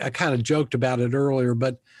 I kind of joked about it earlier,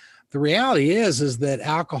 but the reality is that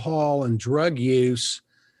alcohol and drug use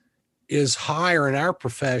is higher in our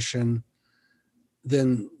profession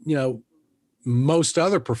than, most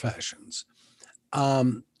other professions.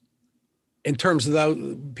 In terms of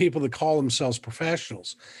those people that call themselves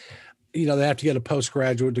professionals, they have to get a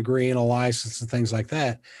postgraduate degree and a license and things like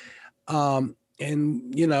that. And,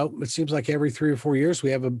 it seems like every 3 or 4 years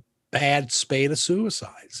we have a bad spate of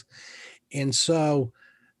suicides. And so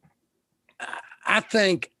I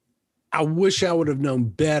think I wish I would have known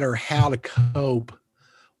better how to cope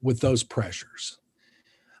with those pressures.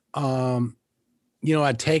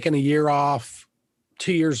 I'd taken a year off,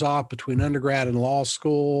 2 years off between undergrad and law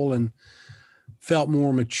school and felt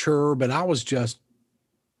more mature, but I was just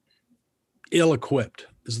ill-equipped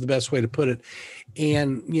is the best way to put it.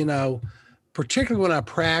 And, particularly when I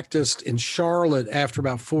practiced in Charlotte after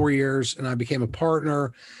about 4 years and I became a partner,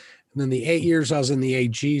 and then the 8 years I was in the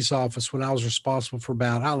AG's office when I was responsible for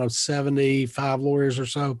about, 75 lawyers or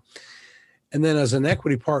so. And then as an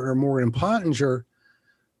equity partner, Morgan Pottinger,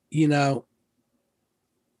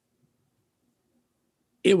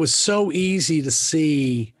 it was so easy to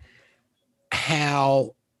see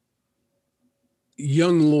how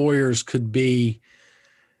young lawyers could be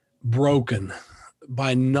broken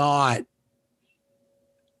by not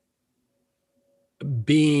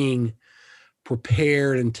being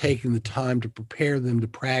prepared and taking the time to prepare them to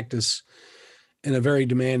practice in a very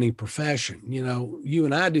demanding profession. You know, you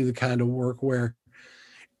and I do the kind of work where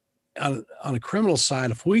on a criminal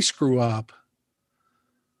side, if we screw up,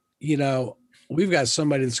 you know, we've got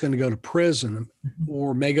somebody that's going to go to prison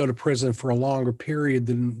or may go to prison for a longer period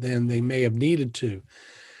than they may have needed to.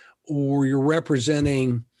 Or you're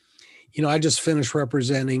representing, you know, I just finished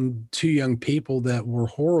representing two young people that were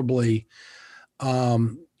horribly,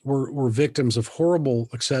 were victims of horrible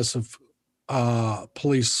excessive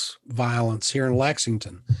police violence here in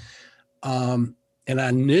Lexington. And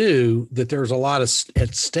I knew that there was a lot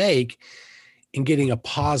at stake in getting a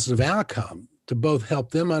positive outcome to both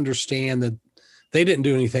help them understand that they didn't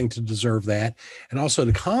do anything to deserve that, and also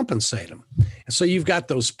to compensate them. And so you've got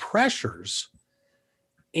those pressures,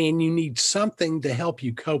 and you need something to help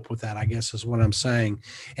you cope with that, I guess is what I'm saying.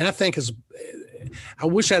 And I think I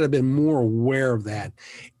wish I'd have been more aware of that.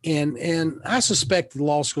 And I suspect the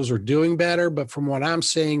law schools are doing better, but from what I'm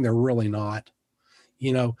seeing, they're really not.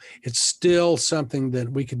 You know, it's still something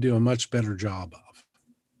that we could do a much better job of.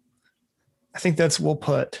 I think that's well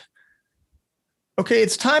put. Okay,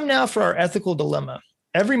 it's time now for our ethical dilemma.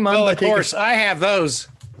 Every month, well, of course, I have those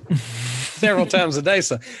several times a day.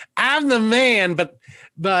 So I'm the man, but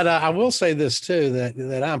I will say this too,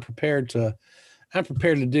 that I'm prepared to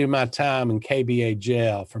do my time in KBA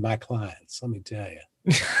jail for my clients. Let me tell you,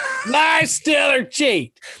 lie, steal, or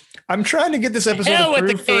cheat. I'm trying to get this episode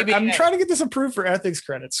approved. I'm trying to get this approved for ethics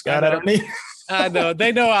credits, Scott. I don't need. I know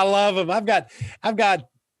they know I love them. I've got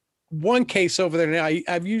one case over there now.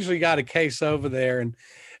 I've usually got a case over there, and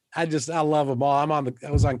I love them all. I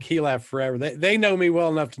was on Key Lab forever. They know me well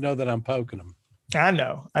enough to know that I'm poking them. I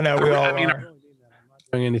know. We all are. I'm not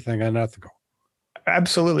doing anything unethical.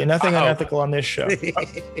 Absolutely nothing unethical on this show.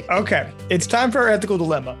 Okay, it's time for our ethical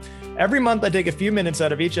dilemma. Every month, I take a few minutes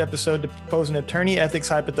out of each episode to propose an attorney ethics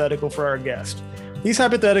hypothetical for our guest. These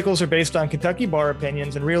hypotheticals are based on Kentucky bar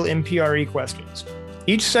opinions and real MPRE questions.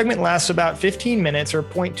 Each segment lasts about 15 minutes or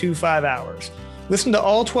 0.25 hours. Listen to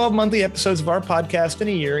all 12 monthly episodes of our podcast in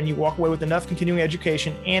a year, and you walk away with enough continuing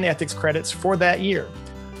education and ethics credits for that year.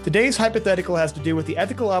 Today's hypothetical has to do with the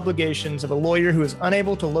ethical obligations of a lawyer who is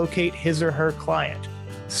unable to locate his or her client.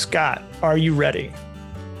 Scott, are you ready?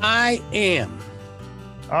 I am.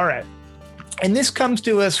 All right. And this comes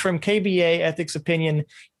to us from KBA Ethics Opinion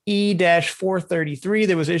E-433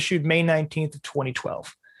 that was issued May 19th of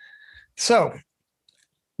 2012. So,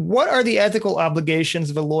 what are the ethical obligations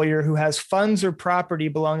of a lawyer who has funds or property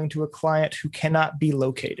belonging to a client who cannot be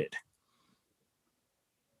located?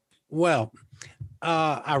 Well,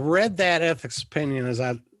 I read that ethics opinion, as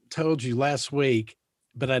I told you last week,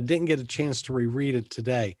 but I didn't get a chance to reread it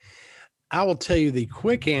today. I will tell you the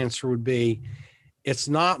quick answer would be, it's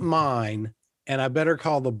not mine, and I better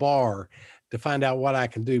call the bar to find out what I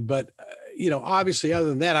can do. But, obviously, other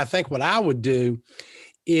than that, I think what I would do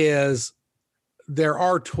is there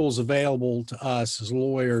are tools available to us as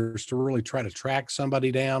lawyers to really try to track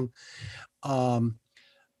somebody down.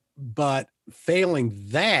 But failing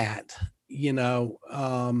that,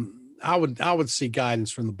 I would seek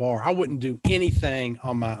guidance from the bar. I wouldn't do anything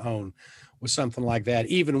on my own with something like that.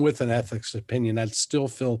 Even with an ethics opinion, I'd still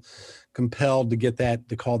feel compelled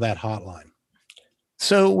to call that hotline.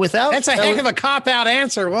 So that's a heck of a cop-out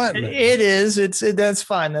answer, wasn't it? It is. That's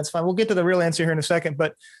fine. That's fine. We'll get to the real answer here in a second.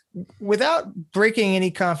 But without breaking any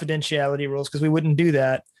confidentiality rules, because we wouldn't do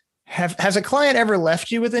that, has a client ever left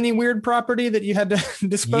you with any weird property that you had to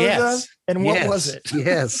dispose of? And what was it?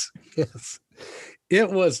 Yes. It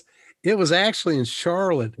was actually in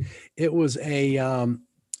Charlotte. It was one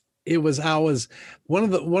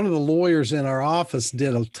of the lawyers in our office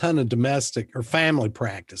did a ton of domestic or family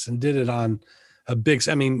practice and did it on a big,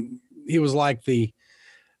 he was like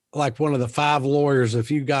one of the 5 lawyers. If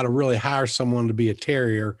you got to really hire someone to be a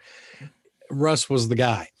terrier, Russ was the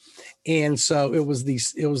guy. And so it was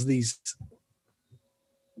these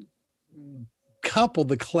couple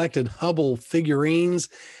that collected Hubble figurines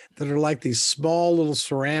that are like these small little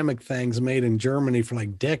ceramic things made in Germany for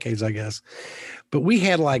like decades, I guess. But we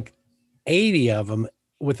had like 80 of them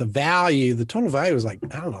with a value. The total value was like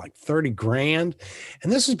 30 grand.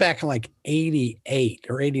 And this was back in like 88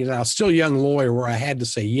 or 89. I was still a young lawyer where I had to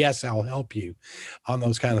say, yes, I'll help you on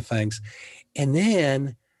those kind of things. And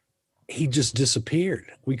then he just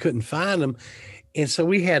disappeared. We couldn't find him. And so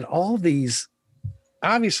we had all these,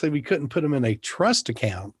 obviously we couldn't put them in a trust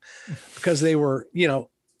account because they were,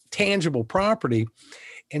 tangible property.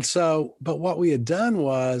 And so, but what we had done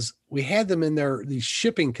was we had them in these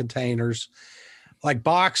shipping containers, like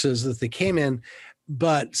boxes that they came in,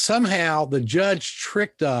 but somehow the judge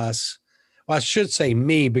tricked us. Well, I should say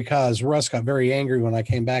me, because Russ got very angry when I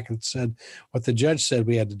came back and said what the judge said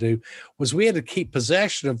we had to do was we had to keep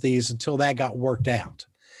possession of these until that got worked out.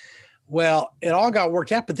 Well, it all got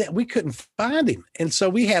worked out, but then we couldn't find him. And so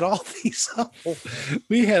we had all these Hubble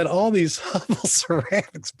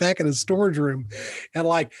ceramics back in the storage room. And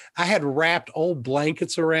like I had wrapped old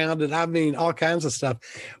blankets around it. I mean, all kinds of stuff.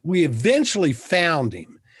 We eventually found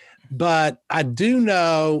him. But I do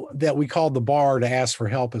know that we called the bar to ask for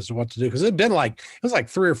help as to what to do, because it was like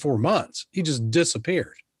 3 or 4 months. He just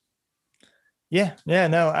disappeared. Yeah.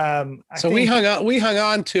 No. We hung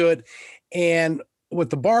on to it, and what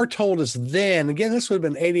the bar told us then, again, this would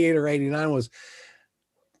have been 88 or 89, was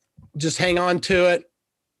just hang on to it,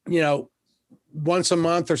 once a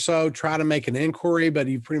month or so, try to make an inquiry, but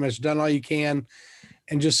you've pretty much done all you can,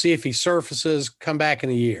 and just see if he surfaces, come back in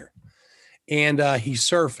a year. And he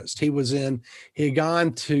surfaced. He had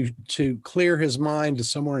gone to clear his mind to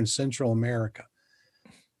somewhere in Central America.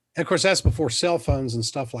 And of course, that's before cell phones and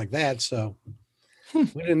stuff like that. So we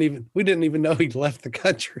didn't even know he'd left the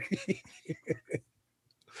country.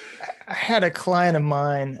 I had a client of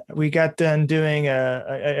mine. We got done doing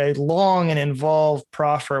a long and involved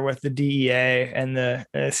proffer with the DEA and the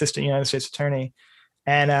Assistant United States Attorney.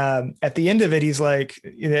 And at the end of it, he's like,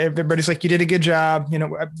 everybody's like, you did a good job,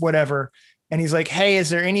 whatever. And he's like, hey, is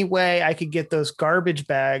there any way I could get those garbage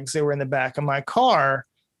bags that were in the back of my car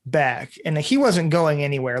back? And he wasn't going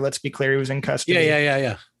anywhere. Let's be clear. He was in custody.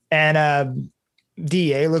 Yeah. And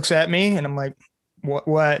DEA looks at me and I'm like,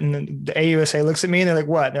 what? And the AUSA looks at me and they're like,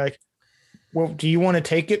 what? They're like, well, do you want to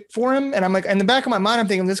take it for him? And I'm like, in the back of my mind, I'm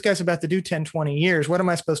thinking this guy's about to do 10, 20 years. What am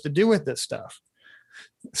I supposed to do with this stuff?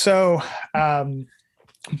 So,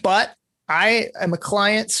 but I am a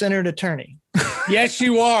client-centered attorney. Yes,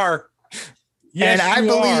 you are. Yes,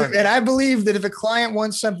 and I believe that if a client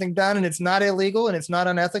wants something done and it's not illegal and it's not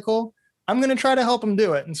unethical, I'm going to try to help them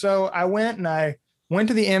do it. And so I went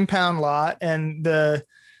to the impound lot, and the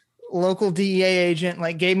local DEA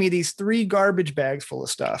agent gave me these 3 garbage bags full of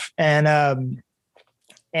stuff. And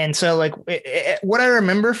so what I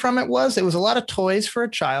remember from it was a lot of toys for a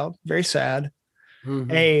child, very sad,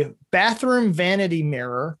 a bathroom vanity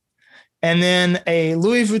mirror, and then a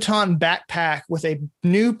Louis Vuitton backpack with a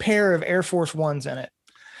new pair of Air Force Ones in it.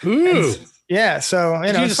 Ooh. Yeah. So,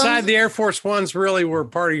 Did you decide the Air Force Ones really were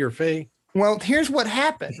part of your fee? Well, here's what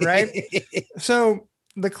happened, right? So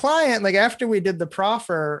the client, after we did the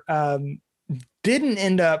proffer, didn't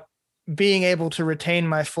end up being able to retain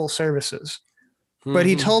my full services. But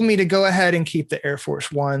he told me to go ahead and keep the Air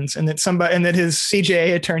Force Ones, and that his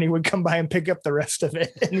CJA attorney would come by and pick up the rest of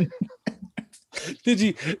it.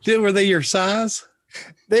 Were they your size?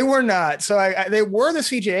 They were not. So they were the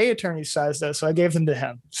CJA attorney's size though. So I gave them to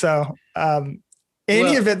him. So in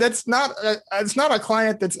any event, it's not a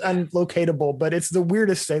client that's unlocatable, but it's the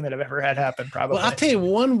weirdest thing that I've ever had happen. Probably. Well, I'll tell you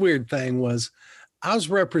one weird thing was I was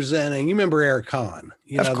representing, you remember Eric Kahn?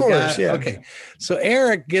 Of course. Yeah. Okay. So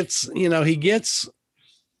Eric gets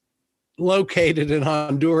located in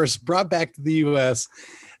Honduras, brought back to the U.S.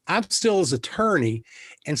 I'm still his attorney.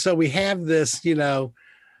 And so we have this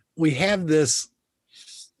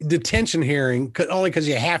detention hearing only because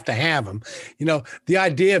you have to have them. The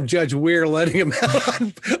idea of Judge Weir letting him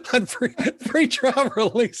out on free trial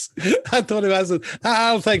release. I told him, I said,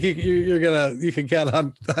 I don't think you can count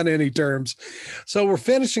on any terms. So we're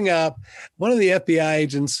finishing up. One of the FBI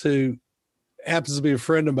agents who happens to be a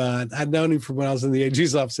friend of mine, I'd known him from when I was in the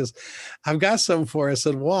AG's office, says, I've got something for you. I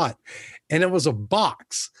said, what? And it was a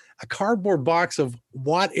cardboard box of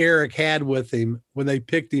what Eric had with him when they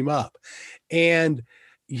picked him up. And,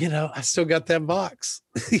 I still got that box.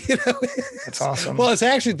 That's awesome. Well, it's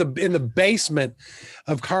actually in the basement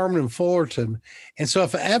of Carmen and Fullerton. And so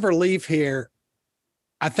if I ever leave here,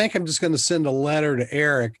 I think I'm just going to send a letter to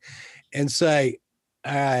Eric and say,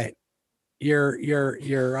 all right, your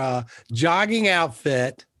jogging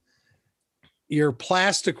outfit, your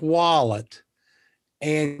plastic wallet,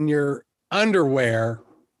 and your underwear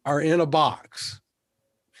are in a box.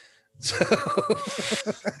 So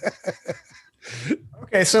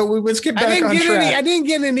okay, so let's get back on track. I didn't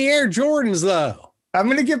get any Air Jordans though. I'm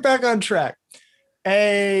going to get back on track.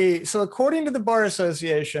 So according to the Bar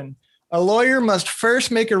Association, a lawyer must first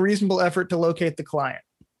make a reasonable effort to locate the client.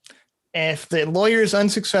 If the lawyer is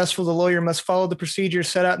unsuccessful, the lawyer must follow the procedures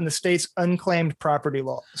set out in the state's unclaimed property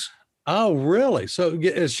laws. Oh, really? So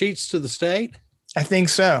get sheets to the state? I think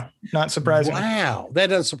so. Not surprising. Wow. That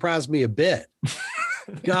doesn't surprise me a bit.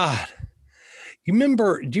 God.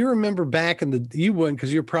 do you remember back you wouldn't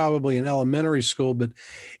because you're probably in elementary school, but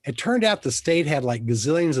it turned out the state had like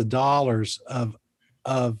gazillions of dollars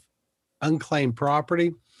of unclaimed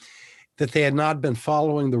property that they had not been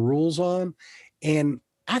following the rules on. And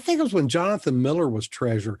I think it was when Jonathan Miller was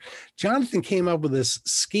treasurer. Jonathan came up with this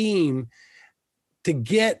scheme to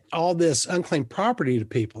get all this unclaimed property to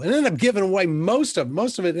people and ended up giving away most of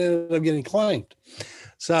it ended up getting claimed.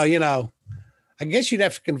 So, I guess you'd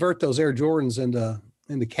have to convert those Air Jordans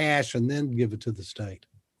into cash and then give it to the state.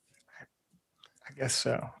 I guess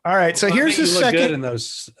so. All right. So here's the second. Good in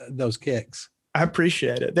those kicks. I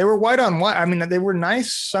appreciate it. They were white on white. I mean, they were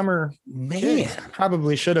nice summer. Kicks.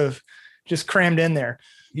 Probably should have just crammed in there.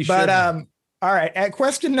 All right. At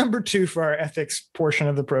question number 2 for our ethics portion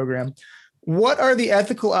of the program, what are the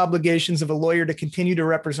ethical obligations of a lawyer to continue to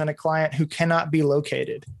represent a client who cannot be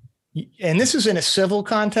located? And this is in a civil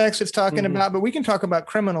context it's talking about, but we can talk about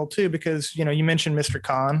criminal too, because, you mentioned Mr.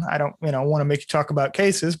 Khan. I don't, want to make you talk about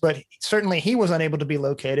cases, but certainly he was unable to be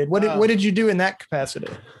located. What did you do in that capacity?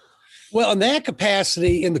 Well, in that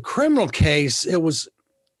capacity, in the criminal case, I was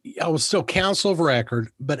still counsel of record,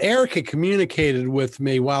 but Eric had communicated with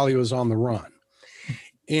me while he was on the run.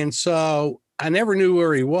 And so I never knew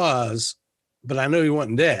where he was, but I knew he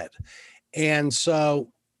wasn't dead. And so,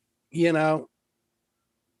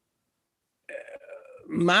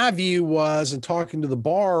 my view was, and talking to the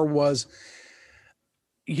bar was,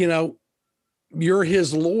 you're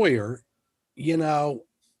his lawyer,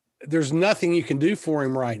 there's nothing you can do for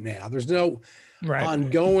him right now. There's no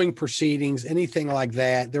ongoing proceedings, anything like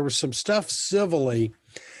that. There was some stuff civilly,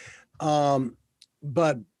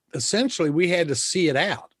 but essentially we had to see it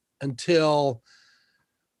out until,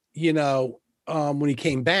 when he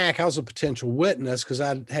came back. I was a potential witness because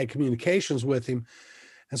I had communications with him.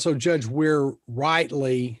 And so Judge Weir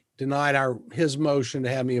rightly denied his motion to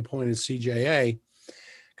have me appointed CJA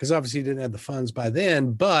because obviously he didn't have the funds by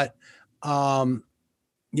then. But,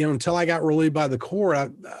 until I got relieved by the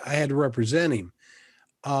court, I had to represent him.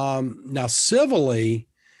 Now, civilly,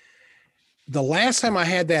 the last time I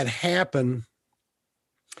had that happen,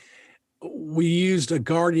 we used a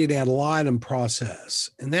guardian ad litem process.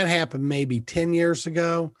 And that happened maybe 10 years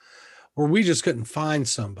ago where we just couldn't find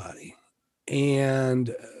somebody.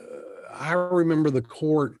 And I remember the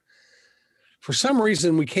court, for some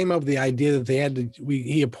reason, we came up with the idea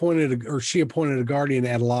that she appointed a guardian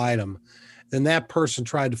ad litem. Then that person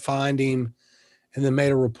tried to find him and then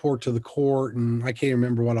made a report to the court. And I can't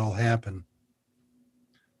remember what all happened.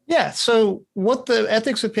 Yeah. So what the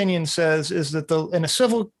ethics opinion says is that in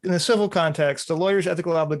the civil context, the lawyer's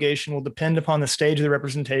ethical obligation will depend upon the stage of the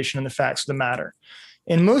representation and the facts of the matter.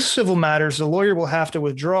 In most civil matters, the lawyer will have to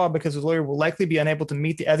withdraw because the lawyer will likely be unable to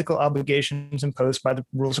meet the ethical obligations imposed by the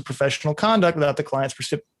rules of professional conduct without the client's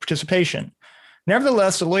participation.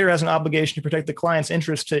 Nevertheless, the lawyer has an obligation to protect the client's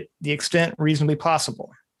interest to the extent reasonably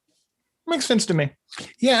possible. Makes sense to me.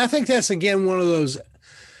 Yeah, I think that's, again, one of those,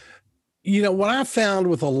 what I found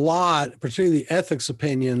with a lot, particularly the ethics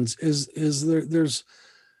opinions, is there's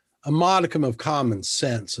a modicum of common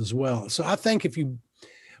sense as well. So I think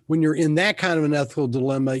when you're in that kind of an ethical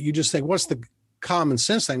dilemma, you just think, what's the common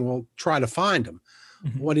sense thing? Well, try to find them.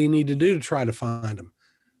 Mm-hmm. What do you need to do to try to find them?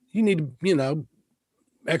 You need to,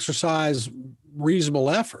 exercise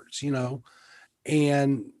reasonable efforts,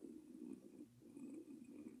 and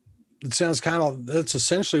it sounds that's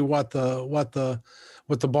essentially what the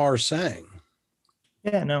bar is saying.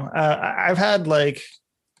 Yeah, no, I've had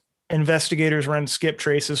investigators run skip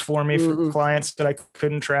traces for me for clients that I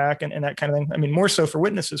couldn't track and that kind of thing. I mean, more so for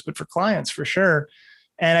witnesses, but for clients for sure.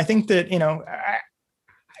 And I think that,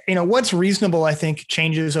 what's reasonable, I think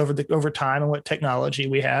changes over time and what technology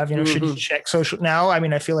we have, should you check social now? I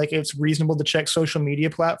mean, I feel like it's reasonable to check social media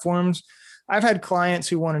platforms. I've had clients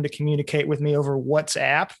who wanted to communicate with me over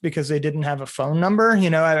WhatsApp because they didn't have a phone number.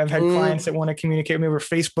 I've had clients that want to communicate with me over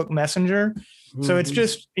Facebook Messenger. So it's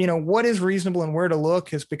just, what is reasonable and where to look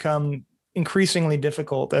has become increasingly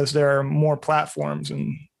difficult as there are more platforms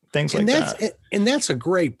and things like that. And that's a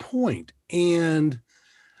great point. And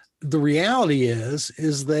the reality is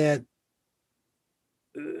that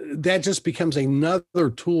that just becomes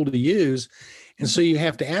another tool to use. And so you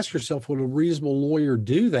have to ask yourself, would a reasonable lawyer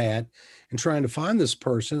do that in trying to find this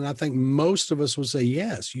person? And I think most of us would say,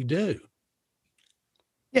 yes, you do.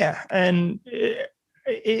 Yeah. And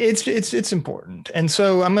it's important. And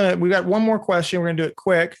so we got one more question. We're going to do it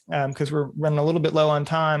quick because we're running a little bit low on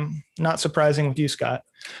time. Not surprising with you, Scott.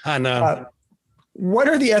 I know. What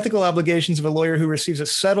are the ethical obligations of a lawyer who receives a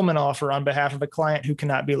settlement offer on behalf of a client who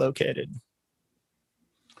cannot be located?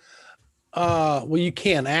 Well, you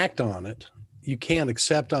can't act on it. you can't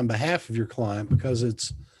accept on behalf of your client because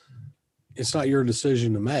it's not your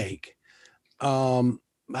decision to make.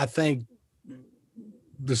 I think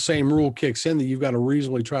the same rule kicks in that you've got to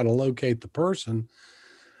reasonably try to locate the person.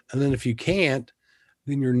 And then if you can't,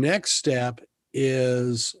 then your next step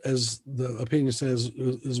is, as the opinion says,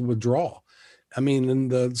 is withdraw. I mean, and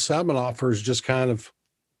the settlement offer is just kind of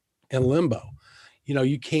in limbo.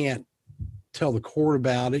 You can't tell the court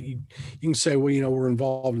about it. You can say, well, we're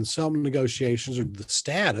involved in settlement negotiations or the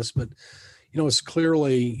status, but, it's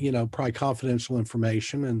clearly, probably confidential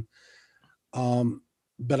information. And,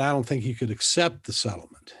 but I don't think you could accept the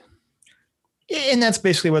settlement. And that's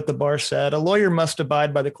basically what the bar said. A lawyer must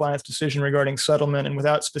abide by the client's decision regarding settlement, and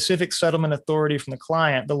without specific settlement authority from the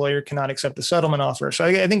client, the lawyer cannot accept the settlement offer. So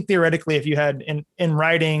I think theoretically, if you had in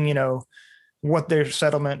writing, what their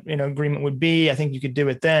settlement, agreement would be, I think you could do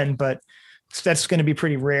it then, but that's going to be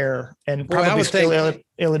pretty rare and probably still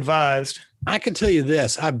ill-advised. I can tell you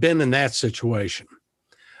this. I've been in that situation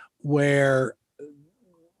where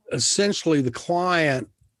essentially the client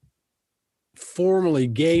formally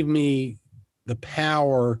gave me the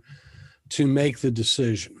power to make the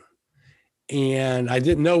decision. And I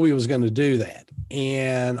didn't know he was going to do that.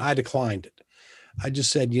 And I declined it. I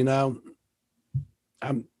just said, that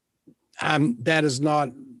is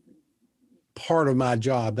not part of my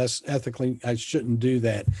job. That's ethically, I shouldn't do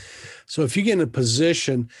that. So if you get in a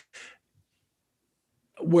position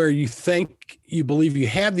where you believe you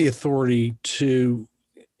have the authority to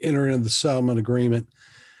enter into the settlement agreement,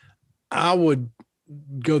 I would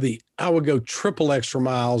go triple extra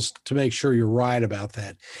miles to make sure you're right about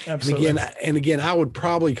that. Absolutely. And again, I would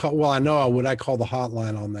probably call the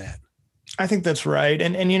hotline on that. I think that's right.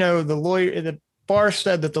 And the bar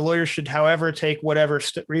said that the lawyer should, however, take whatever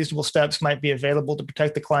reasonable steps might be available to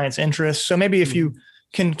protect the client's interests. So maybe if you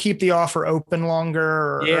can keep the offer open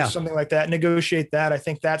longer or something like that, negotiate that. I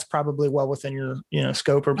think that's probably well within your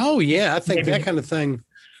scope. I think that kind of thing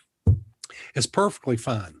is perfectly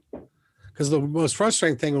fine. Because the most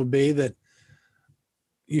frustrating thing would be that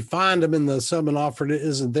you find them in the settlement offer that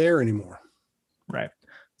isn't there anymore. Right.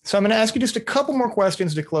 So I'm going to ask you just a couple more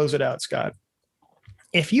questions to close it out, Scott.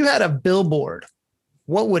 If you had a billboard,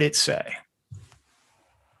 what would it say?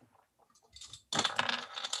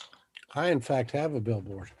 I, in fact, have a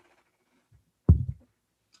billboard.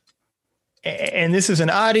 And this is an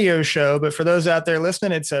audio show, but for those out there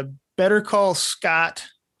listening, it's a Better Call Scott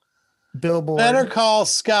billboard. Better Call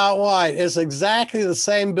Scott White. It's exactly the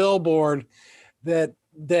same billboard that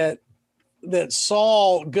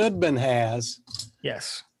Saul Goodman has.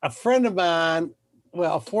 Yes. A friend of mine,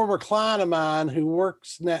 a former client of mine who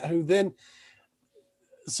then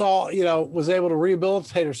was able to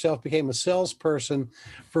rehabilitate herself, became a salesperson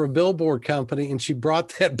for a billboard company, and she brought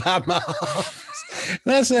that by my office.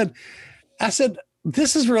 And I said,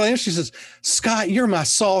 this is really interesting. She says, Scott, you're my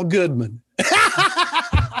Saul Goodman.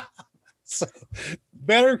 So,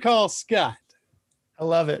 Better Call Scott. I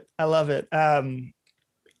love it.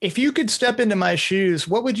 If you could step into my shoes,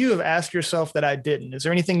 what would you have asked yourself that I didn't? Is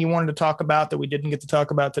there anything you wanted to talk about that we didn't get to talk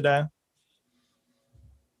about today?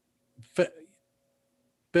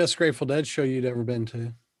 Best Grateful Dead show you'd ever been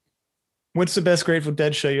to? What's the best Grateful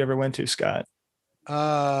Dead show you ever went to, Scott?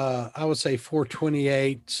 I would say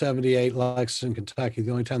 428-78 Lexington, Kentucky.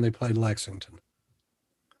 The only time they played Lexington.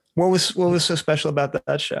 What was so special about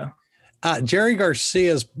that show? Jerry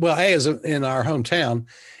Garcia's, A, is in our hometown,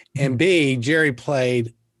 and B, Jerry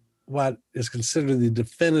played what is considered the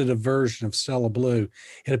definitive version of Stella Blue.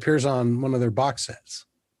 It appears on one of their box sets.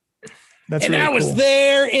 That's really I cool. was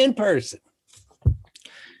there in person.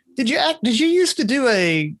 Did you used to do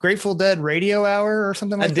a Grateful Dead radio hour or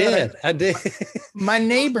something like that? I did. My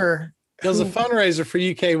neighbor. It was a fundraiser for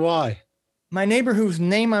UKY. My neighbor, whose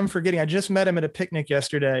name I'm forgetting, I just met him at a picnic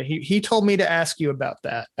yesterday. He told me to ask you about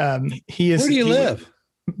that. Where do you live?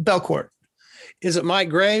 Belcourt. Is it Mike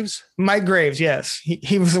Graves? Mike Graves, yes.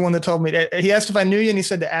 He was the one that told me. He asked if I knew you, and he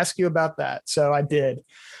said to ask you about that. So I did.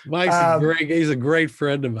 Mike's he's a great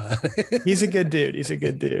friend of mine. He's a good dude. He's a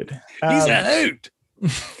hoot.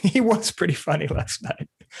 He was pretty funny last night.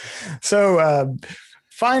 So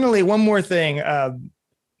finally, one more thing.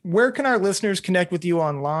 Where can our listeners connect with you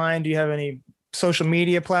online? Do you have any social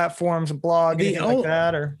media platforms, a blog, anything like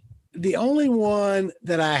that? Or the only one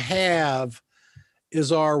that I have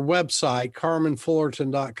is our website,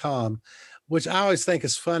 carmenfullerton.com, which I always think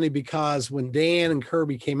is funny because when Dan and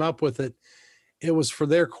Kirby came up with it, it was for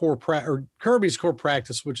their Kirby's core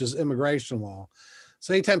practice, which is immigration law.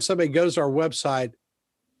 So anytime somebody goes to our website,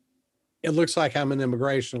 it looks like I'm an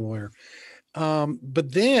immigration lawyer.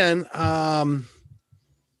 But then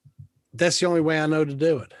that's the only way I know to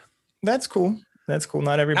do it. That's cool. That's cool.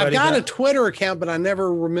 Not everybody. I've got a Twitter account, but I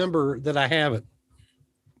never remember that I have it.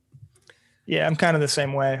 Yeah, I'm kind of the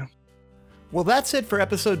same way. Well, that's it for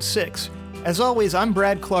episode 6. As always, I'm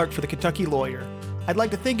Brad Clark for the Kentucky Lawyer. I'd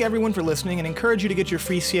like to thank everyone for listening and encourage you to get your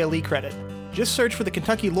free CLE credit. Just search for the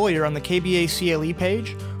Kentucky Lawyer on the KBA CLE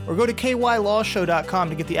page, or go to kylawshow.com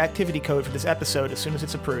to get the activity code for this episode as soon as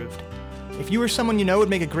it's approved. If you or someone you know would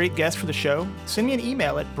make a great guest for the show, send me an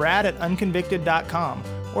email at brad@unconvicted.com,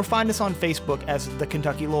 or find us on Facebook as The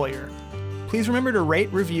Kentucky Lawyer. Please remember to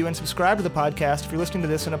rate, review, and subscribe to the podcast if you're listening to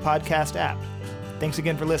this in a podcast app. Thanks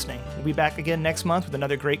again for listening. We'll be back again next month with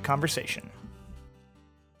another great conversation.